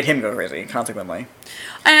 Gotcha. And they made him go crazy, consequently.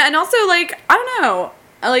 And also, like, I don't know,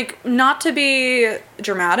 like, not to be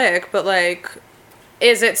dramatic, but like,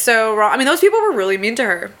 is it so wrong? I mean, those people were really mean to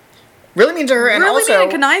her. Really mean to her, and really also mean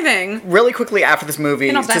and conniving. Really quickly after this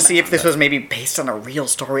movie, to see if this was maybe based on a real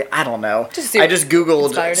story. I don't know. I just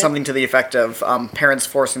Googled something to the effect of parents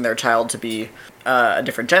forcing their child to be a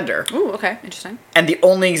different gender. Ooh, okay, interesting. And the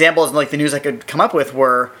only examples in like the news I could come up with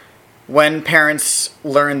were when parents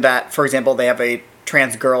learn that, for example, they have a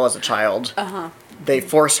trans girl as a child. They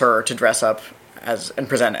force her to dress up and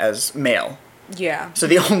present as male. Yeah. So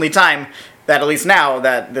the only time that, at least now,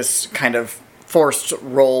 that this kind of forced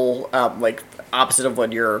role, like opposite of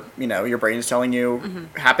what your brain is telling you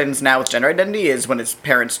happens now with gender identity is when it's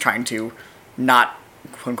parents trying to not,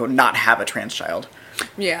 quote unquote, not have a trans child.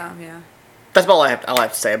 Yeah. That's all I have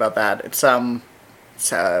to say about that. It's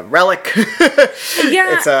a relic.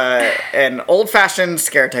 Yeah. It's an old-fashioned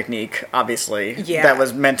scare technique, obviously. Yeah. That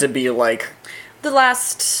was meant to be like the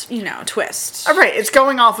last, twist. Right. It's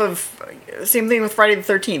going off of same thing with Friday the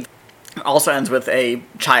 13th. Also ends with a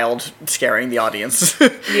child scaring the audience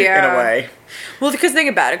in a way. Well, because think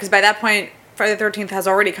about it, because by that point, Friday the 13th has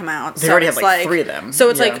already come out. They already have like 3 of them. So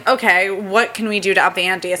it's like, okay, what can we do to up the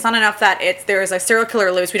ante? It's not enough that there is a serial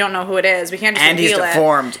killer loose. We don't know who it is. We can't just reveal it. And he's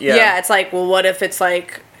deformed. Yeah. Yeah, it's like, well, what if it's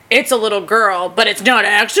like, it's a little girl, but it's not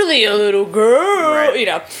actually a little girl?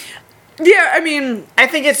 Right. Yeah, I mean, I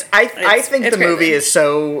think I think the movie is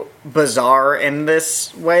so bizarre in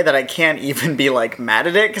this way that I can't even be like mad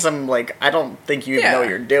at it because I'm like, I don't think you know what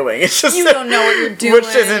you're doing. It's just you don't know what you're doing,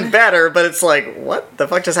 which isn't better. But it's like, what the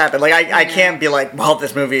fuck just happened? Like I can't be like, well,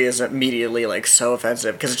 this movie is immediately like so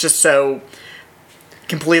offensive because it's just so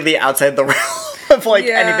completely outside the realm of like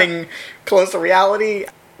anything close to reality.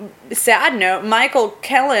 Sad note, Michael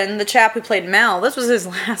Kellen, the chap who played Mel, this was his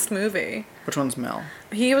last movie. Which one's Mel?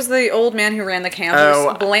 He was the old man who ran the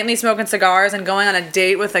campers, blatantly smoking cigars and going on a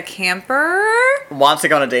date with a camper. Wants to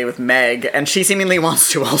go on a date with Meg, and she seemingly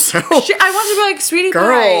wants to also. I want to be like, sweetie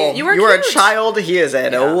girl, pie, you are a child. He is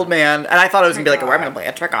an old man, and I thought it was gonna be like, well, I'm gonna play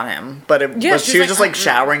a trick on him, but she was just like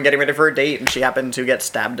showering, getting ready for a date, and she happened to get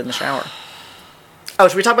stabbed in the shower. Oh,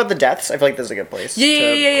 should we talk about the deaths? I feel like this is a good place.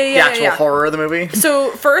 Yeah. The actual horror of the movie. So,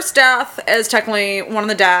 first death is technically one of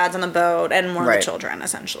the dads on the boat and one of the children,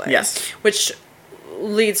 essentially. Yes. Which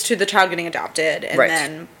leads to the child getting adopted, and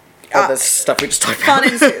then all this stuff we just talked fun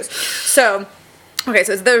about. ensues. So, Okay,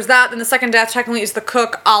 so there's that. Then the second death technically is the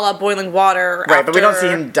cook a la boiling water. Right, but we don't see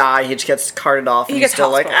him die. He just gets carted off. And He gets he's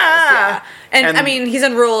still like, yeah. And I mean, he's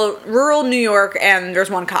in rural New York, and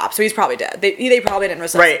there's one cop, so he's probably dead. They probably didn't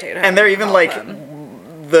resuscitate him. And they're even like,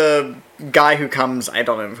 the guy who comes, I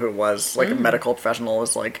don't know who it was, like a medical professional,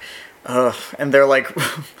 was like, ugh. And they're like,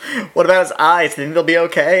 what about his eyes? Do you think they'll be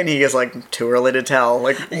okay? And he is like, too early to tell.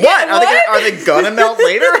 Like, what? Yeah, Are they gonna melt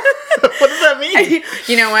later? What does that mean?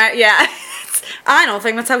 You know what? Yeah. I don't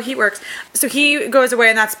think that's how he works. So he goes away,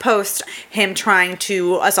 and that's post him trying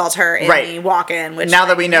to assault her in the walk-in. Which now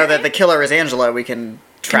that we know that the killer is Angela, we can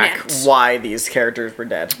track why these characters were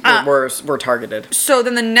dead. Were targeted. So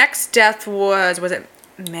then the next death was it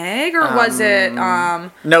Meg or was it?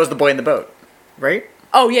 No, it was the boy in the boat, right?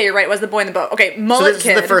 Oh yeah, you're right. It was the boy in the boat. Okay, mullet so this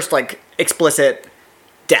kid. is the first like explicit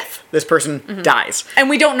death. This person dies, and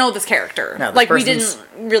we don't know this character. No, like we didn't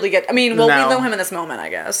really get. I mean, well, we know him in this moment, I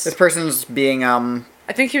guess. This person's being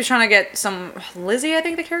I think he was trying to get some Lizzie. I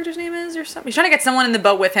think the character's name is, or something. He's trying to get someone in the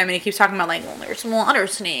boat with him, and he keeps talking about like, well, there's some water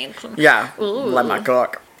snakes. Yeah, ooh. Let my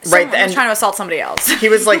cook. Right, and trying to assault somebody else. He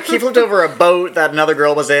was like, he flipped over a boat that another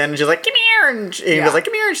girl was in. And she's like, "Come here," and he was like,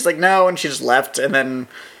 "Come here," and she's like, "No," and she just left. And then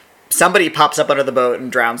somebody pops up under the boat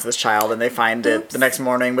and drowns this child, and they find it the next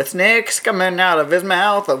morning with snakes coming out of his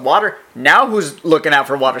mouth. The water. Now who's looking out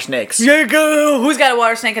for water snakes? Who's got a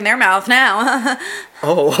water snake in their mouth now?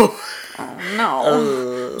 Oh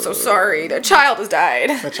no. I'm so sorry. The child has died.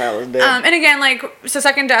 The child is dead. And again, like, so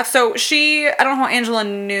second death. So I don't know how Angela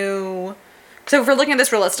knew. So if we're looking at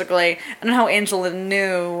this realistically, I don't know how Angela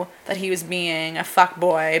knew that he was being a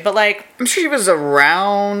fuckboy, but like, I'm sure she was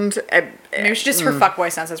around. Maybe she just her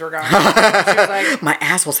fuckboy senses were going. She was like, my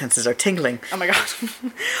asshole senses are tingling. Oh my god.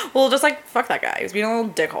 Well, just like, fuck that guy. He was being a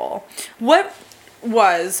little dickhole. What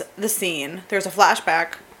was the scene? There's a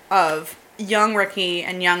flashback of young Ricky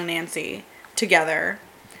and young Nancy together,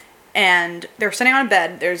 and they're sitting on a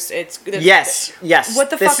bed. There's yes. What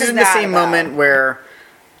the fuck is that? This is the same moment where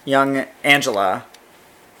young Angela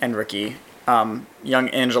and Ricky, young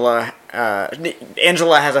Angela has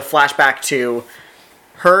a flashback to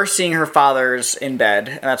her seeing her father's in bed,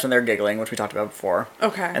 and that's when they're giggling, which we talked about before.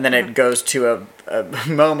 Okay. And then it goes to a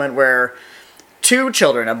moment where two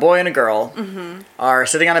children, a boy and a girl, are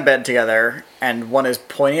sitting on a bed together, and one is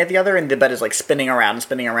pointing at the other, and the bed is like spinning around and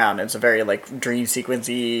spinning around. It's a very like dream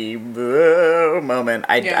sequency moment.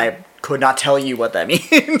 I could not tell you what that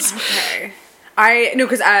means. Okay. I know,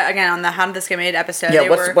 because again, on the How Did This Get Made episode,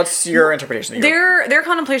 what's your interpretation? Their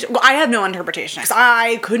contemplation. Well, I have no interpretation.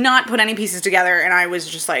 I could not put any pieces together, and I was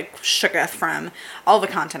just like shooketh from all the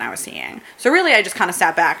content I was seeing. So really, I just kind of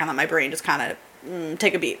sat back and let my brain just kind of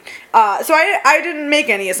take a beat. So I didn't make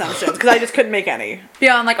any assumptions because I just couldn't make any.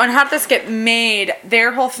 Beyond, like, on How Did This Get Made,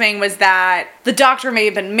 their whole thing was that the doctor may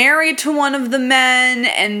have been married to one of the men,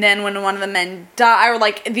 and then when one of the men died, or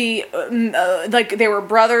like like they were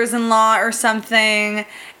brothers-in-law or something,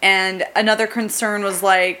 and another concern was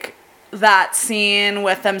like that scene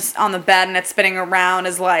with them on the bed and it spinning around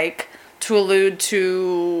is like to allude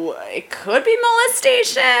to, it could be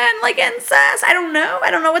molestation, like incest. I don't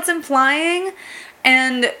know what's implying.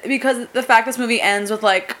 And because the fact this movie ends with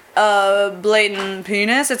like a blatant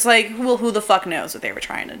penis, it's like, well, who the fuck knows what they were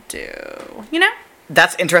trying to do, you know?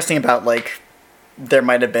 That's interesting about like, it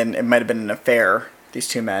might have been an affair, these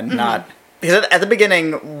two men, not... Because at the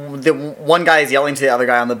beginning, the one guy is yelling to the other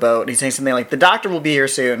guy on the boat. He's saying something like, "The doctor will be here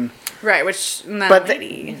soon." Right, which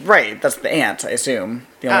lady. Right, that's the aunt, I assume.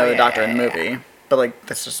 The only other doctor in the movie. Yeah. But like,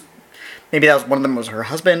 that's just... Maybe that was one of them was her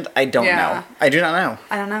husband. I don't know. I do not know.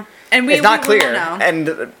 I don't know. And it's not clear. Know.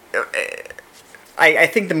 And I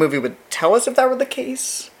think the movie would tell us if that were the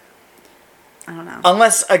case. I don't know.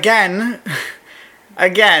 Unless, again,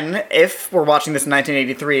 if we're watching this in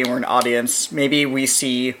 1983 and we're an audience, maybe we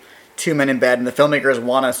see two men in bed and the filmmakers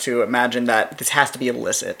want us to imagine that this has to be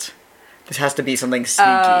illicit. This has to be something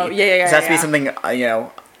sneaky. This has to be something,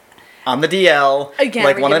 on the DL. Again,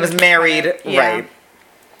 like one of them is married. Right.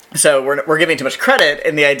 So we're giving too much credit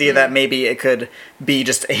in the idea that maybe it could be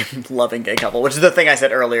just a loving gay couple, which is the thing I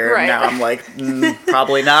said earlier. Right. Now I'm like,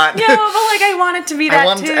 probably not. Yeah, but like I want it to be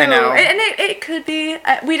that too. I know. And it could be.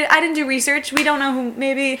 I didn't do research. We don't know who.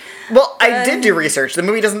 Maybe. Well, I did do research. The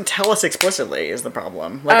movie doesn't tell us explicitly. Is the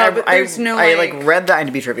problem? Like but there's no. I read the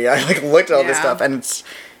IMDb trivia. I looked at all this stuff, and it's.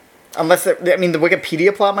 Unless, the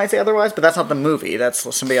Wikipedia plot might say otherwise, but that's not the movie.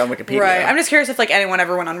 That's somebody on Wikipedia. Right. I'm just curious if, anyone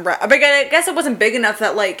ever went on... But I guess it wasn't big enough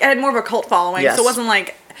that, it had more of a cult following. Yes. So it wasn't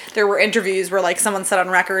like there were interviews where, someone said on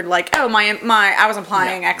record, I was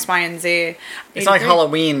implying X, Y, and Z. It's not like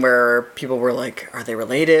Halloween where people were like, are they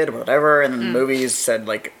related or whatever, and then the movies said,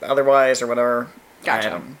 otherwise or whatever.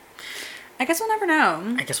 Gotcha. I guess we'll never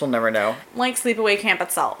know. I guess we'll never know. Like Sleepaway Camp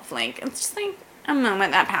itself, like it's just like a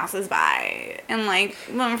moment that passes by, and like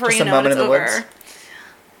before Just you a know it, moment it's in the over. woods.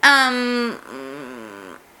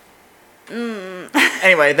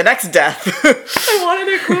 Anyway, the next death. I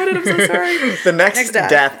wanted to quote it. I'm so sorry. The next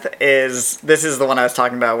death is the one I was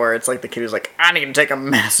talking about, where it's like the kid who's like, I need to take a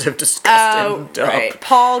massive, disgusting dump. Right.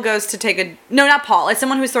 Paul goes to take a not Paul. It's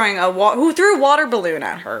someone who's throwing who threw a water balloon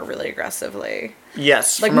at her really aggressively.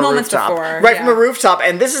 Yes, like from a moments rooftop. before, Right, from a rooftop.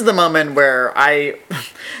 And this is the moment where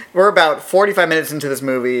we're about 45 minutes into this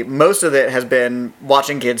movie. Most of it has been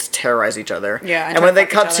watching kids terrorize each other. Yeah, and when they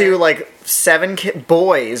cut to like 7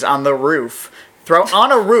 boys on the roof,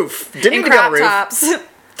 didn't in even get on the roof, tops.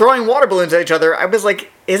 throwing water balloons at each other, I was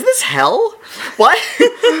like, is this hell? Why?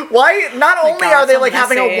 Why? Not only are they like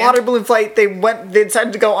having a water balloon fight, they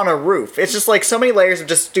decided to go on a roof. It's just like so many layers of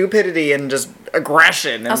just stupidity and just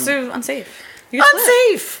aggression. And Also unsafe.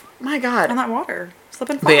 Unsafe! My God. On that water. Slip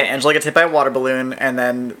and fall. But yeah, Angela gets hit by a water balloon, and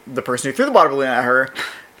then the person who threw the water balloon at her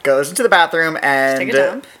goes into the bathroom, and take a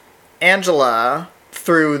dump. Angela,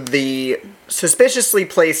 through the suspiciously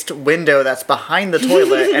placed window that's behind the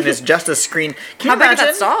toilet and is just a screen. Can you How big is imagine?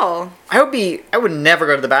 that stall? I would never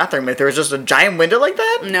go to the bathroom if there was just a giant window like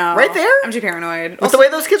that. No. Right there? I'm too paranoid. With the way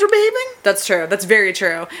those kids were behaving? That's true. That's very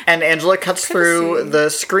true. And Angela cuts through the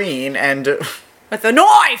screen and with a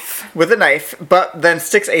knife! With a knife, but then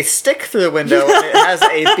sticks a stick through the window and it has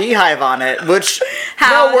a beehive on it, which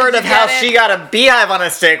no word of how she got a beehive on a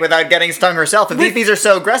stick without getting stung herself. If these bees are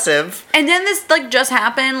so aggressive. And then this like just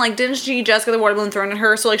happened, like didn't she just get the water balloon thrown at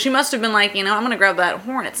her? So like she must have been like, I'm gonna grab that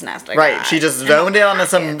hornet's nest I Right, got she just zoned in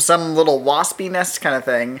on some little waspy nest kind of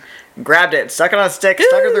thing, grabbed it, stuck it on a stick,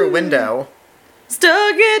 stuck it through a window.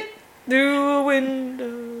 Stuck it through a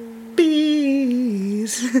window.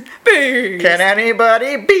 Bees. Bees. Can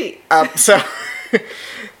anybody beat up? So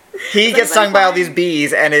he gets stung by all these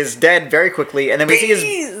bees and is dead very quickly. And then we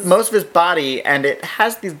see most of his body, and it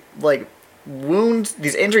has these like wounds,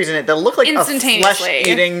 these injuries in it that look like a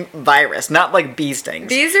flesh-eating virus, not like bee stings.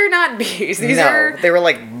 These are not bees. These are they were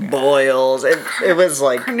like boils. It was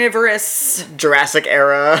like carnivorous Jurassic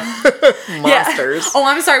era monsters. Yeah. Oh,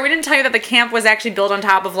 I'm sorry. We didn't tell you that the camp was actually built on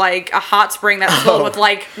top of like a hot spring that's filled with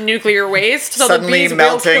like nuclear waste. So suddenly the bees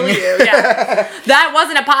melting. Will kill you. Yeah. That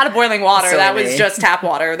wasn't a pot of boiling water. So that was just tap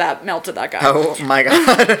water that melted that guy. Oh my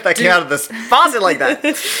God. That came out of this faucet like that.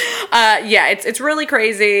 Yeah, it's really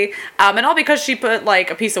crazy. And all because she put like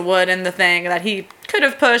a piece of wood in the thing that he could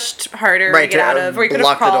have pushed harder to get out of, or he could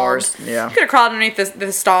have crawled. The doors. Yeah. He could have crawled underneath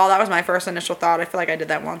the stall. That was my first initial thought. I feel like I did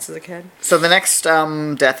that once as a kid. So the next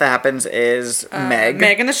death that happens is Meg.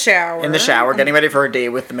 Meg in the shower. In the shower, getting ready for a date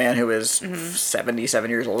with the man who is 77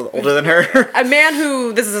 years older than her. A man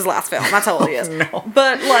who, this is his last film. That's how old he is. No.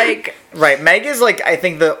 But like... Right, Meg is like, I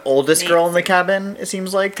think the oldest girl in the cabin, it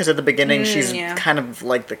seems like. Because at the beginning, she's kind of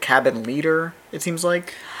like the cabin leader, it seems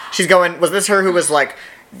like. She's going, was this her who was like,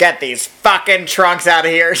 get these fucking trunks out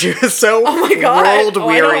of here? She was so world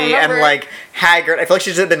weary and like haggard. I feel like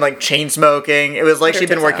she's been like chain smoking. It was like she'd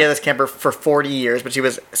been working at this camper for 40 years, but she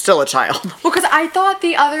was still a child. Well, because I thought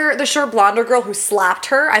the short blonder girl who slapped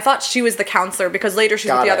her, I thought she was the counselor because later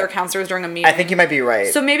she's with the other counselors during a meeting. I think you might be right.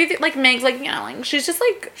 So maybe like Meg's like, like she's just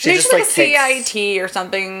like, she's like a CIT or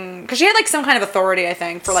something. Because she had like some kind of authority, I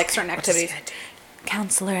think, for like certain activities.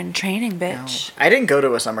 Counselor in training, bitch. No. I didn't go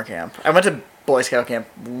to a summer camp. I went to Boy Scout camp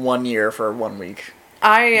 1 year for 1 week.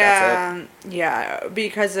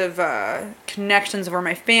 Because of connections of where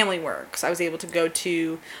my family works, I was able to go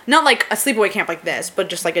to not like a sleepaway camp like this, but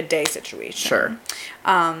just like a day situation. Sure.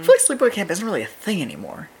 I feel like sleepaway camp isn't really a thing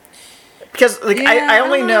anymore. Because like I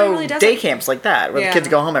only know really day camps like that where the kids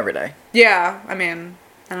go home every day. Yeah, I mean,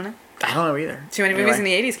 I don't know. I don't know either. Too many movies in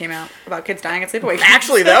the 80s came out about kids dying at sleepaway camps.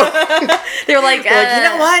 Actually, though. They were like, you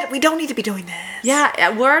know what? We don't need to be doing this.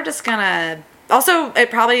 Yeah, we're just gonna... Also, it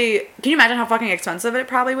probably... Can you imagine how fucking expensive it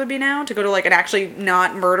probably would be now to go to, like, an actually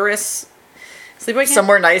not murderous sleepaway camp?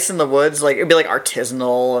 Somewhere nice in the woods. Like, it'd be, like,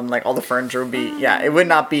 artisanal and, like, all the furniture would be... Yeah, it would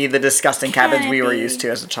not be the disgusting cabins we were used to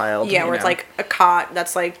as a child. Yeah, where it's, like, a cot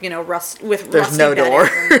that's, like, There's rusty no door.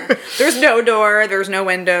 There's no door. There's no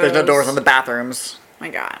windows. There's no doors on the bathrooms. Oh my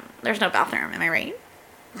God. There's no bathroom. Am I right?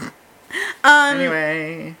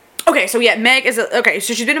 Anyway... Okay, so yeah, Meg is so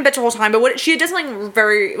she's been a bitch the whole time, but she had done something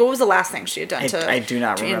what was the last thing she had done I do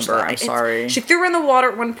not remember, Angela? I'm sorry. She threw her in the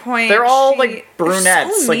water at one point. They're all like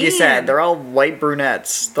brunettes, like you said. They're all white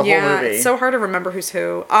brunettes, the whole movie. It's so hard to remember who's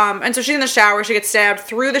who. And so she's in the shower, she gets stabbed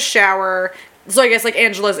through the shower, So I guess, like,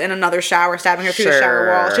 Angela's in another shower, stabbing her through the shower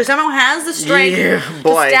wall. She somehow has the strength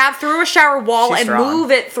to stab through a shower wall and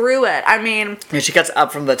move it through it. I mean... And she cuts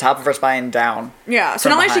up from the top of her spine down. Yeah, so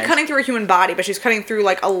not only is she cutting through a human body, but she's cutting through,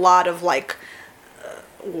 like, a lot of, like,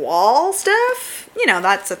 wall stuff. You know,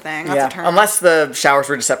 that's a thing. That's a term. Unless the showers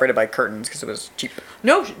were just separated by curtains, because it was cheap.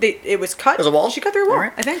 No, it was cut. It was a wall? She cut through a wall,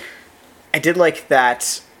 right. I think. I did like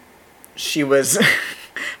that she was...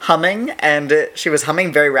 humming, and she was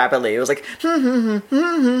humming very rapidly. It was like, and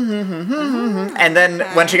then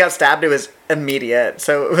when she got stabbed, it was immediate.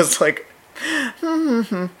 So it was like,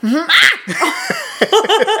 gotcha.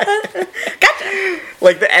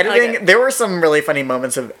 Like the editing, like there were some really funny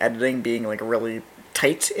moments of editing being like really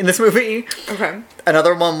tight in this movie. Okay.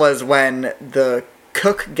 Another one was when the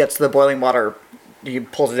cook gets the boiling water, he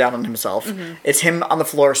pulls it down on himself. Mm-hmm. It's him on the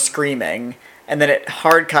floor screaming, and then it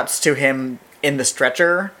hard cuts to him in the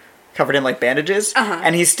stretcher, covered in like bandages,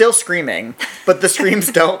 and he's still screaming, but the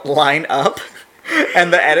screams don't line up,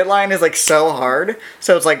 and the edit line is like so hard,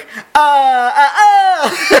 so it's like,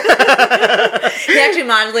 He actually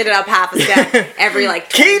modulated up half a step every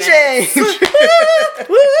like key change!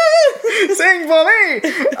 Sing for me!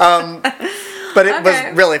 But it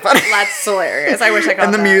was really funny. That's hilarious. I wish I could.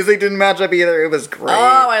 And the music didn't match up either. It was great.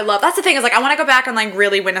 Oh, I love. That's the thing is like I want to go back and like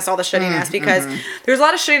really witness all the shittiness because there's a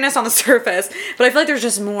lot of shittiness on the surface, but I feel like there's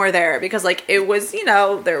just more there because like it was, you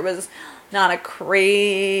know, there was not a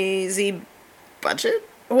crazy budget.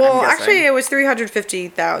 Well, actually, it was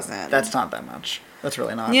 $350,000. That's not that much. That's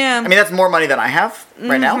really not. Yeah. I mean, that's more money than I have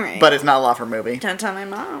right now, but it's not a lot for a movie. Don't tell my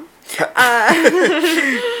mom.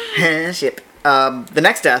 Ship. The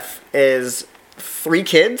next death is 3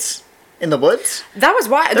 kids in the woods. That was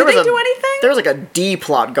why. Did they do anything? There was like a D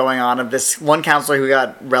plot going on of this one counselor who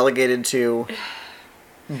got relegated to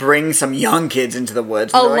bring some young kids into the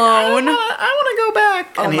woods. Alone? Like, I want to go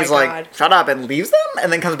back. Oh and he's my like, shut up, and leaves them,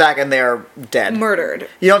 and then comes back and they're dead. Murdered.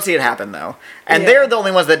 You don't see it happen, though. And they're the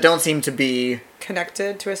only ones that don't seem to be...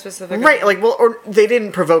 connected to a specific... Right, like, well, or they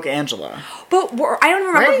didn't provoke Angela. But I don't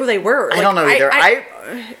remember who they were. Like, I don't know either.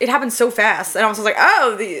 It happened so fast. And I was like,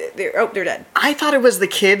 oh, they're dead. I thought it was the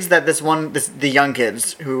kids that the young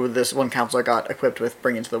kids who this one counselor got equipped with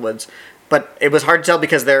bring into the woods. But it was hard to tell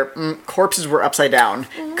because their corpses were upside down.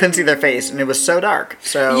 Couldn't see their face, and it was so dark.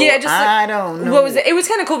 So, yeah, just like, I don't know. What was it? It was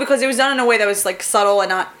kind of cool because it was done in a way that was, like, subtle and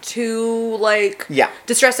not too, like,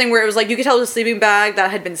 distressing, where it was, like, you could tell it was a sleeping bag that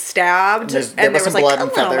had been stabbed. There was some blood and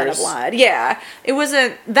feathers. Bit of blood. Yeah. It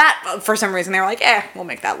wasn't that, for some reason, they were like, we'll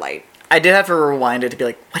make that light. I did have to rewind it to be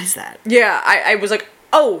like, what is that? Yeah, I was like,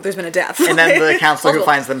 oh, there's been a death. And then the counselor who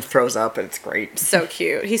finds them throws up, and it's great. So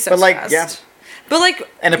cute. He's so stressed. But, like,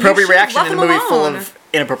 an appropriate reaction in a movie full of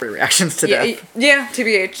inappropriate reactions to death. Yeah,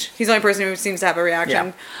 TBH. He's the only person who seems to have a reaction.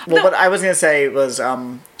 Yeah. Well, what I was going to say was,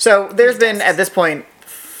 so there's been, at this point,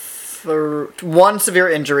 1 severe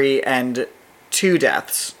injury and 2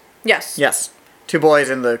 deaths. Yes. Yes. 2 boys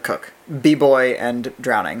and the cook. B-boy and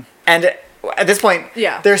drowning. And at this point,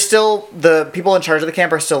 there's still, the people in charge of the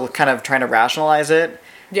camp are still kind of trying to rationalize it.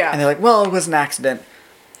 Yeah. And they're like, well, it was an accident.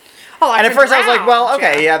 Oh, and at first I was like, well,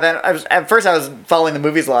 okay, then at first I was following the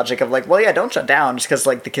movie's logic of like, well, yeah, don't shut down just because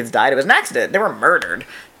like the kids died. It was an accident. They were murdered.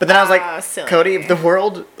 But then I was like, silly. Cody, if the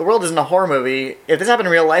world isn't a horror movie. If this happened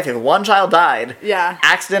in real life, if 1 child died,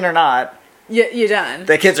 accident or not, you're done.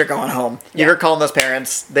 The kids are going home. You're calling those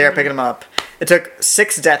parents. They're picking them up. It took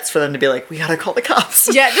 6 deaths for them to be like, we gotta call the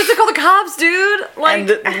cops. Yeah, just to call the cops, dude. Like,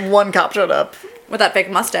 and 1 cop showed up. With that fake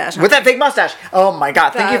mustache. Oh my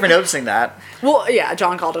god, thank you for noticing that. Well, yeah,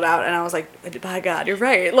 John called it out, and I was like, by God, you're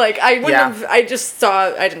right. Like, I wouldn't have, I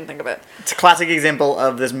didn't think of it. It's a classic example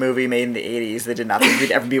of this movie made in the 80s. They did not think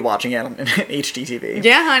we'd ever be watching it on HD TV.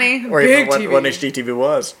 Yeah, honey. Or even what HD TV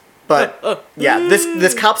was. But,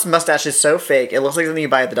 this cop's mustache is so fake, it looks like something you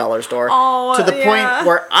buy at the dollar store. Oh, to the point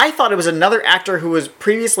where I thought it was another actor who was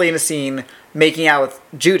previously in a scene making out with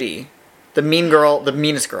Judy, the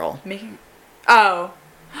meanest girl. Oh.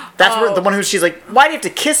 That's where the one who she's like, why do you have to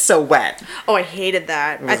kiss so wet? Oh, I hated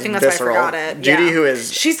that. I think that's visceral. why I forgot it. Judy, who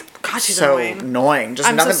is she's so annoying.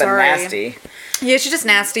 Just nothing but nasty. Yeah, she's just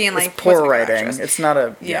nasty and like it's poor writing. It's not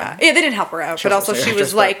a yeah. They didn't help her out, but also she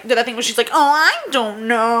was like that thing where she's like, oh, I don't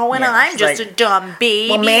know, and I'm just like, a dumb baby.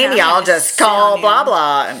 Well, maybe I'll just call blah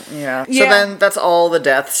blah. And, So then that's all the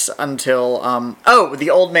deaths until the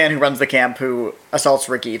old man who runs the camp who assaults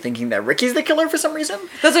Ricky, thinking that Ricky's the killer for some reason.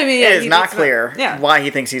 That's what I mean. It is not clear why he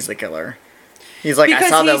thinks he's the killer. He's like, because I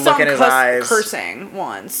saw that look in his eyes. Cursing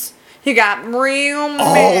once. He got real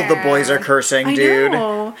All mad. the boys are cursing, dude. I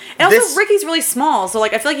know. And also, Ricky's really small, so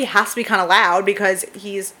like I feel like he has to be kind of loud because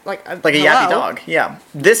he's like a yappy dog. Yeah.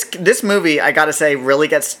 This movie, I gotta say, really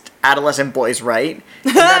gets adolescent boys right.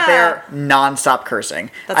 In that they're nonstop cursing.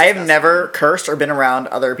 I have never cursed or been around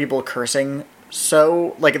other people cursing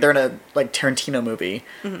so like they're in a like Tarantino movie,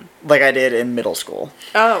 like I did in middle school.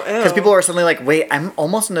 Oh, because people are suddenly like, wait, I'm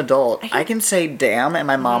almost an adult. I can say damn, and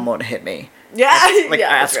my mom won't hit me. Yeah,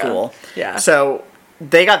 at school. Yeah. So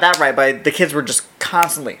they got that right, but the kids were just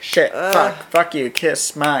constantly shit, fuck you,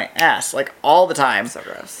 kiss my ass, like all the time. So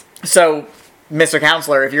gross. So, Mr.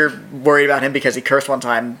 Counselor, if you're worried about him because he cursed one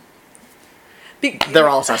time, they're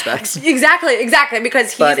all suspects. Exactly,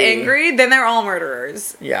 because he's angry, then they're all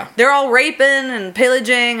murderers. Yeah. They're all raping and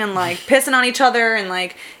pillaging and, like, pissing on each other and,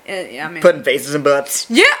 like, putting faces in butts.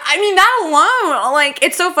 Yeah, I mean, that alone. Like,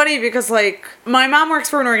 it's so funny because, like, my mom works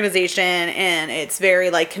for an organization and it's very,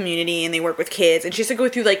 like, community and they work with kids and she has to go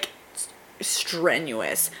through, like,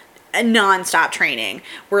 strenuous, non-stop training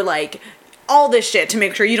where, like, all this shit to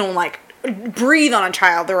make sure you don't, like, breathe on a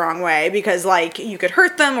child the wrong way because like you could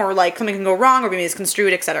hurt them or like something can go wrong or be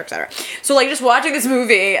misconstrued, etc., etc. So like just watching this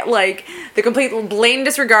movie, like the complete blatant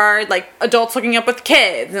disregard, like adults hooking up with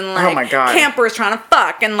kids and like oh my God. campers trying to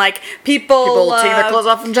fuck and like people taking their clothes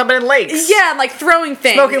off and jumping in lakes. Yeah, and like throwing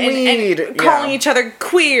things, smoking weed, and calling each other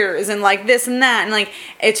queers and like this and that and like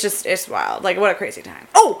it's wild. Like what a crazy time.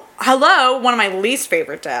 Oh, hello, one of my least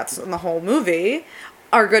favorite deaths in the whole movie.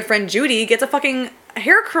 Our good friend Judy gets a fucking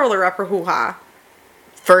hair curler up her hoo-ha.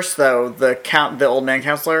 First, though, the old man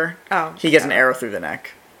counselor, he gets an arrow through the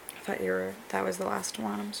neck. I thought that was the last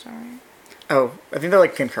one, I'm sorry. Oh, I think they're,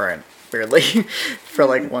 like, concurrent, weirdly, for,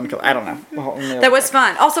 like, one kill. I don't know. Well, that was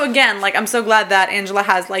fun. Also, again, like, I'm so glad that Angela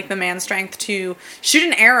has, like, the man strength to shoot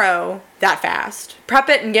an arrow that fast, prep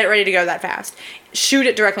it, and get it ready to go that fast. Shoot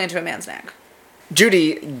it directly into a man's neck.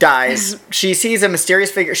 Judy dies. She sees a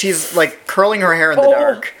mysterious figure. She's, like, curling her hair in the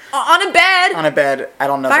dark. On a bed. On a bed. I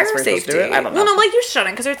don't know if that's where you're supposed to do it. I don't know. Well, no, like, you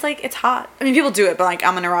shouldn't, because it's hot. I mean, people do it, but, like,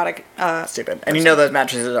 I'm a neurotic, stupid. And you know those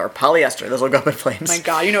mattresses are polyester. Those will go up in flames. My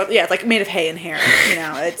God, you know, yeah, it's, like, made of hay and hair. You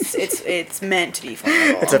know, it's meant to be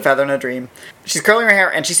flammable. It's a feather in a dream. She's curling her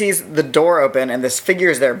hair, and she sees the door open, and this figure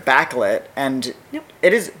is there backlit, and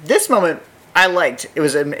it is, this moment, I liked. It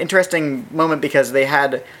was an interesting moment, because they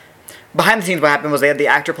had, behind the scenes what happened was they had the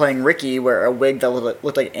actor playing Ricky wear a wig that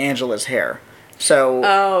looked like Angela's hair. So,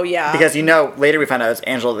 oh yeah, because later we found out it's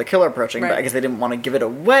Angela the killer approaching, but I guess they didn't want to give it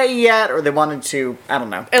away yet, or they wanted to. I don't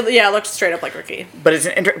know. It looked straight up like Ricky.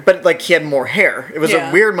 But but like he had more hair. It was a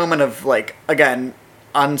weird moment of like again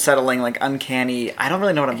unsettling, like uncanny. I don't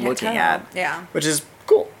really know what I'm looking at. Yeah, which is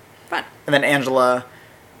cool. Fun. And then Angela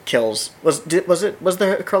kills. Was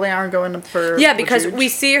the curling iron going for? Yeah, because we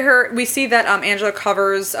see that Angela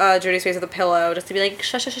covers Judy's face with a pillow just to be like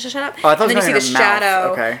shut up. Oh, I thought and then you see the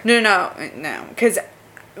shadow. Okay. No,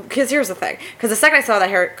 because here's the thing. Because the second I saw that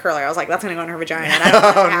hair curler, I was like, that's gonna go in her vagina. And I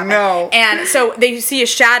don't know what no. And so they see a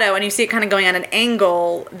shadow, and you see it kind of going at an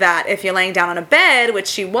angle that if you're laying down on a bed, which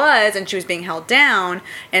she was, and she was being held down,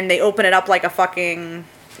 and they open it up like a fucking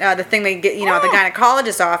the thing they get, at the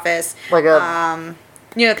gynecologist's office, like a.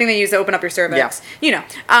 the thing they use to open up your cervix. Yeah.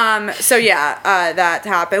 That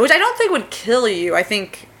happened, which I don't think would kill you. I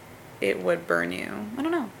think it would burn you. I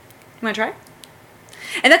don't know. You want to try?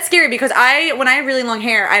 And that's scary because when I had really long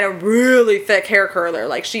hair, I had a really thick hair curler.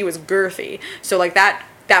 Like, she was girthy. So, like, that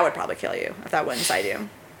would probably kill you if that went inside you.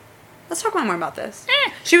 Let's talk more about this.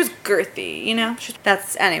 She was girthy, anyway.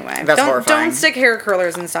 That's horrifying. Don't stick hair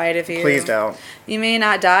curlers inside of you. Please don't. You may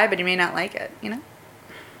not die, but you may not like it,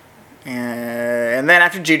 And then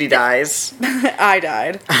after Judy dies... I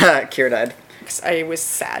died. Kira died. I was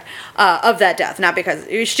sad of that death. Not because...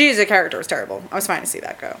 She as a character was terrible. I was fine to see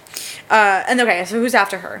that go. So who's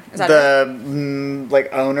after her? Is that the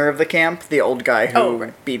owner of the camp? The old guy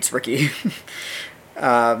who beats Ricky.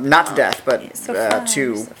 Not to death, but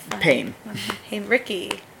to pain. Hey,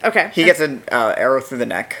 Ricky. Okay. He gets an arrow through the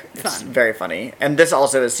neck. It's very funny. And this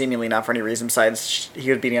also is seemingly not for any reason besides he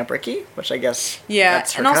was beating up Ricky, which I guess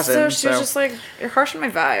that's her cousin. And also she was just like, you're harshing my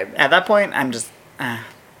vibe. At that point, I'm just...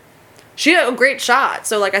 She had a great shot,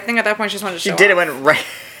 so like I think at that point she just wanted to show She did off. it when right...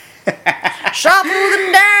 Shot through the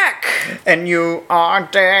neck! And you are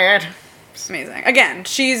dead. It's amazing. Again,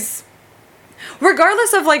 she's...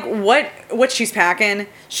 Regardless of like what she's packing,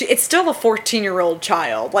 it's still a 14-year-old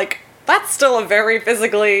child. Like... That's still a very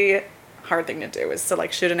physically hard thing to do, is to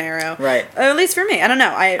like shoot an arrow. Right. At least for me. I don't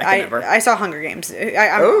know. I saw Hunger Games.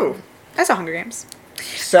 I saw Hunger Games.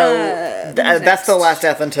 So that's the last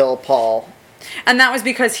death until Paul And that was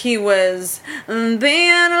because he was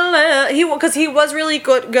because he was really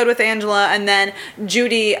good with Angela, and then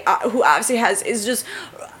Judy, who obviously is just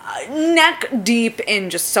neck deep in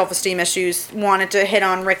just self-esteem issues, wanted to hit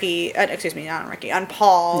on Ricky, not on Ricky, on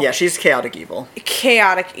Paul. Yeah, she's chaotic evil.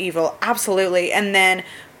 Chaotic evil, absolutely. And then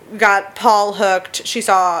got Paul hooked.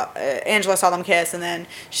 Angela saw them kiss, and then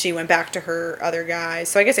she went back to her other guys.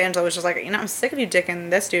 So I guess Angela was just like, I'm sick of you dicking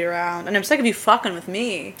this dude around, and I'm sick of you fucking with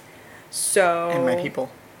me. So. And my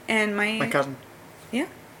people. And my cousin. Yeah.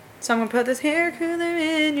 So I'm gonna put this hair curler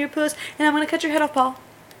in your puss, and I'm gonna cut your head off, Paul.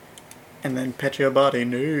 And then pet your body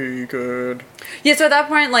naked. Yeah, so at that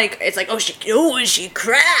point, like, it's like, she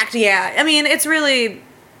cracked. Yeah, I mean, it's really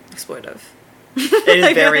exploitive. It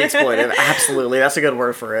is very exploitive, absolutely. That's a good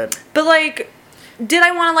word for it. But, like, did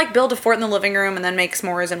I want to, like, build a fort in the living room and then make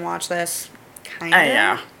s'mores and watch this? Kind of.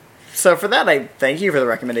 Yeah. So for that, I thank you for the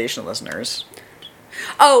recommendation, listeners.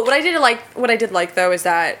 Oh, what I did like, though, is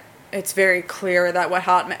that it's very clear that Wet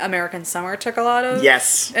Hot American Summer took a lot of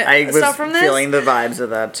I was from this, feeling the vibes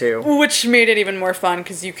of that too, which made it even more fun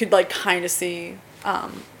because you could like kind of see,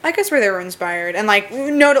 I guess where they were inspired and like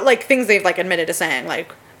note like things they've like admitted to saying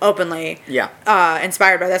like openly,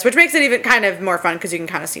 inspired by this, which makes it even kind of more fun because you can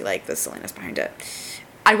kind of see like the silliness behind it.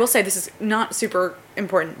 I will say this is not super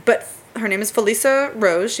important, but her name is Felissa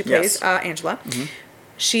Rose. She plays Angela. Mm-hmm.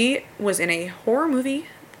 She was in a horror movie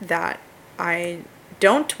that I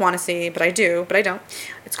don't want to see, but I don't.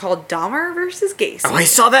 It's called Dahmer versus Gacy. Oh, I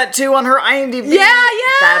saw that too on her IMDb. Yeah.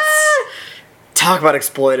 That's talk about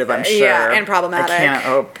exploitive, I'm sure. Yeah, and problematic.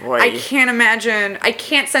 Oh boy. I can't imagine. I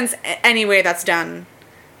can't sense any way that's done.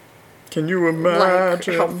 Can you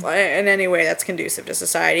imagine? Like, in any way that's conducive to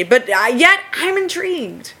society. But yet, I'm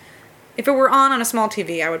intrigued. If it were on a small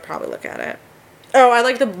TV, I would probably look at it. Oh, I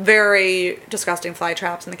like the very disgusting fly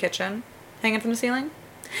traps in the kitchen hanging from the ceiling.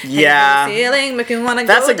 Yeah,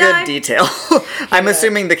 that's a good detail. I'm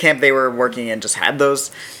assuming the camp they were working in just had those,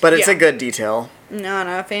 but it's a good detail. Not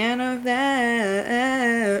a fan of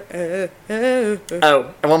that.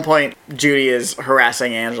 Oh, at one point, Judy is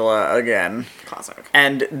harassing Angela again. Classic.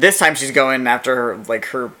 And this time she's going after her, like,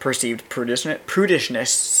 her perceived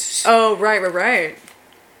prudishness. Oh, right.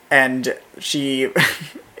 And she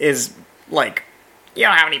is like, you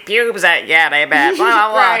don't have any pubes yet, I bet. Blah,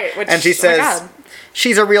 blah, blah. Right. And she says,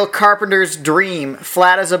 she's a real carpenter's dream,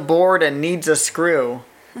 flat as a board and needs a screw.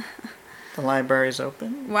 The library's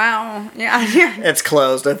open. Wow. Yeah. It's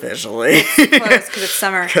closed officially. It's closed because it's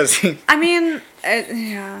summer. I mean,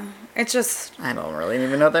 it's just... I don't really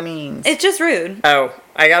even know what that means. It's just rude. Oh,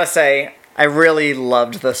 I gotta say, I really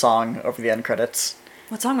loved the song over the end credits.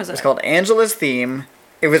 What song was it? It's called Angela's Theme.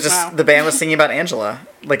 It was just, the band was singing about Angela,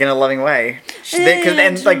 like in a loving way.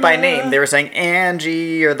 And like by name, they were saying,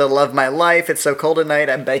 Angie, you're the love of my life, it's so cold at night,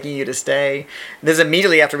 I'm begging you to stay. This is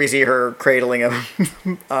immediately after we see her cradling a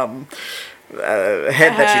head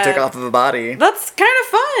that she took off of a body. That's kind of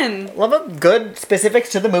fun. Love it. Good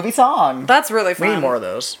specifics to the movie song. That's really fun. We need more of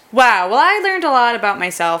those. Wow, well I learned a lot about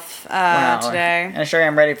myself today. And sure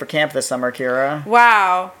I'm ready for camp this summer, Kira.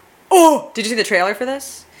 Wow. Oh! Did you see the trailer for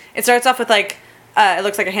this? It starts off with like, it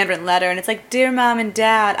looks like a handwritten letter, and it's like, "Dear Mom and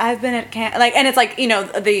Dad, I've been at camp." Like, and it's like, you know,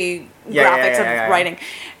 the graphics of writing.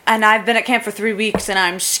 And I've been at camp for 3 weeks, and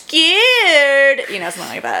I'm scared. You know,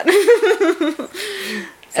 something like that.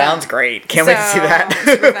 Sounds great. Can't wait to see that.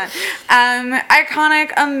 Super fun.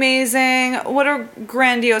 Iconic, amazing. What a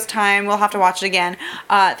grandiose time. We'll have to watch it again.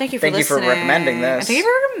 Thank you for listening. Thank you for recommending this. Thank you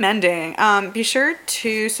for recommending. Be sure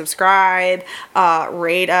to subscribe,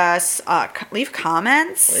 rate us, leave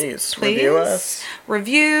comments. Please.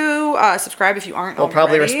 Review us. Subscribe if you aren't We'll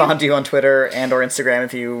probably respond to you on Twitter and or Instagram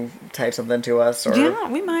if you type something to us. Or yeah,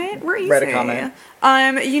 we might. We're easy. Write a comment.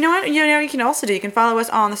 You know what? You can also do. You can follow us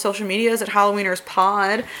on the social medias at Halloweeners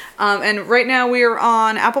Pod. And right now we are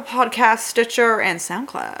on Apple Podcasts, Stitcher, and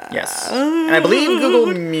SoundCloud. Yes. And I believe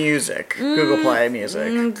Google Music. Google Play Music.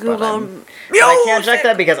 Google but I can't check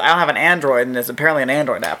that because I don't have an Android, and it's apparently an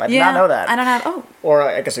Android app. I did not know that. I don't have. Or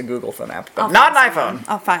I guess a Google phone app, but not an iPhone.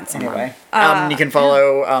 I'll find someone. Anyway, you can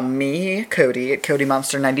follow me, Cody, at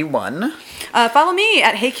CodyMonster91. Follow me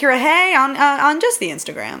at Hey Kira Hey on just the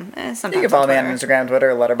Instagram. Sometimes you can follow me on Instagram,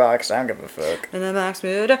 Twitter, Letterboxd. I don't give a fuck.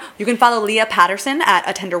 Letterboxd. You can follow Leah Patterson at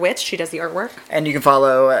A Tender Witch. She does the artwork. And you can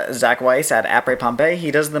follow Zach Weiss at Apre Pompey.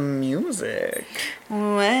 He does the music.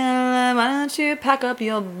 Well, why don't you pack up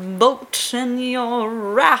your boat and your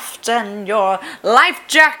raft and your life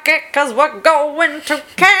jacket, because we're going to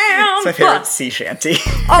camp. It's my favorite sea shanty.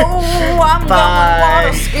 Oh, I'm going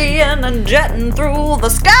water skiing and jetting through the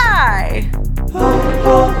sky.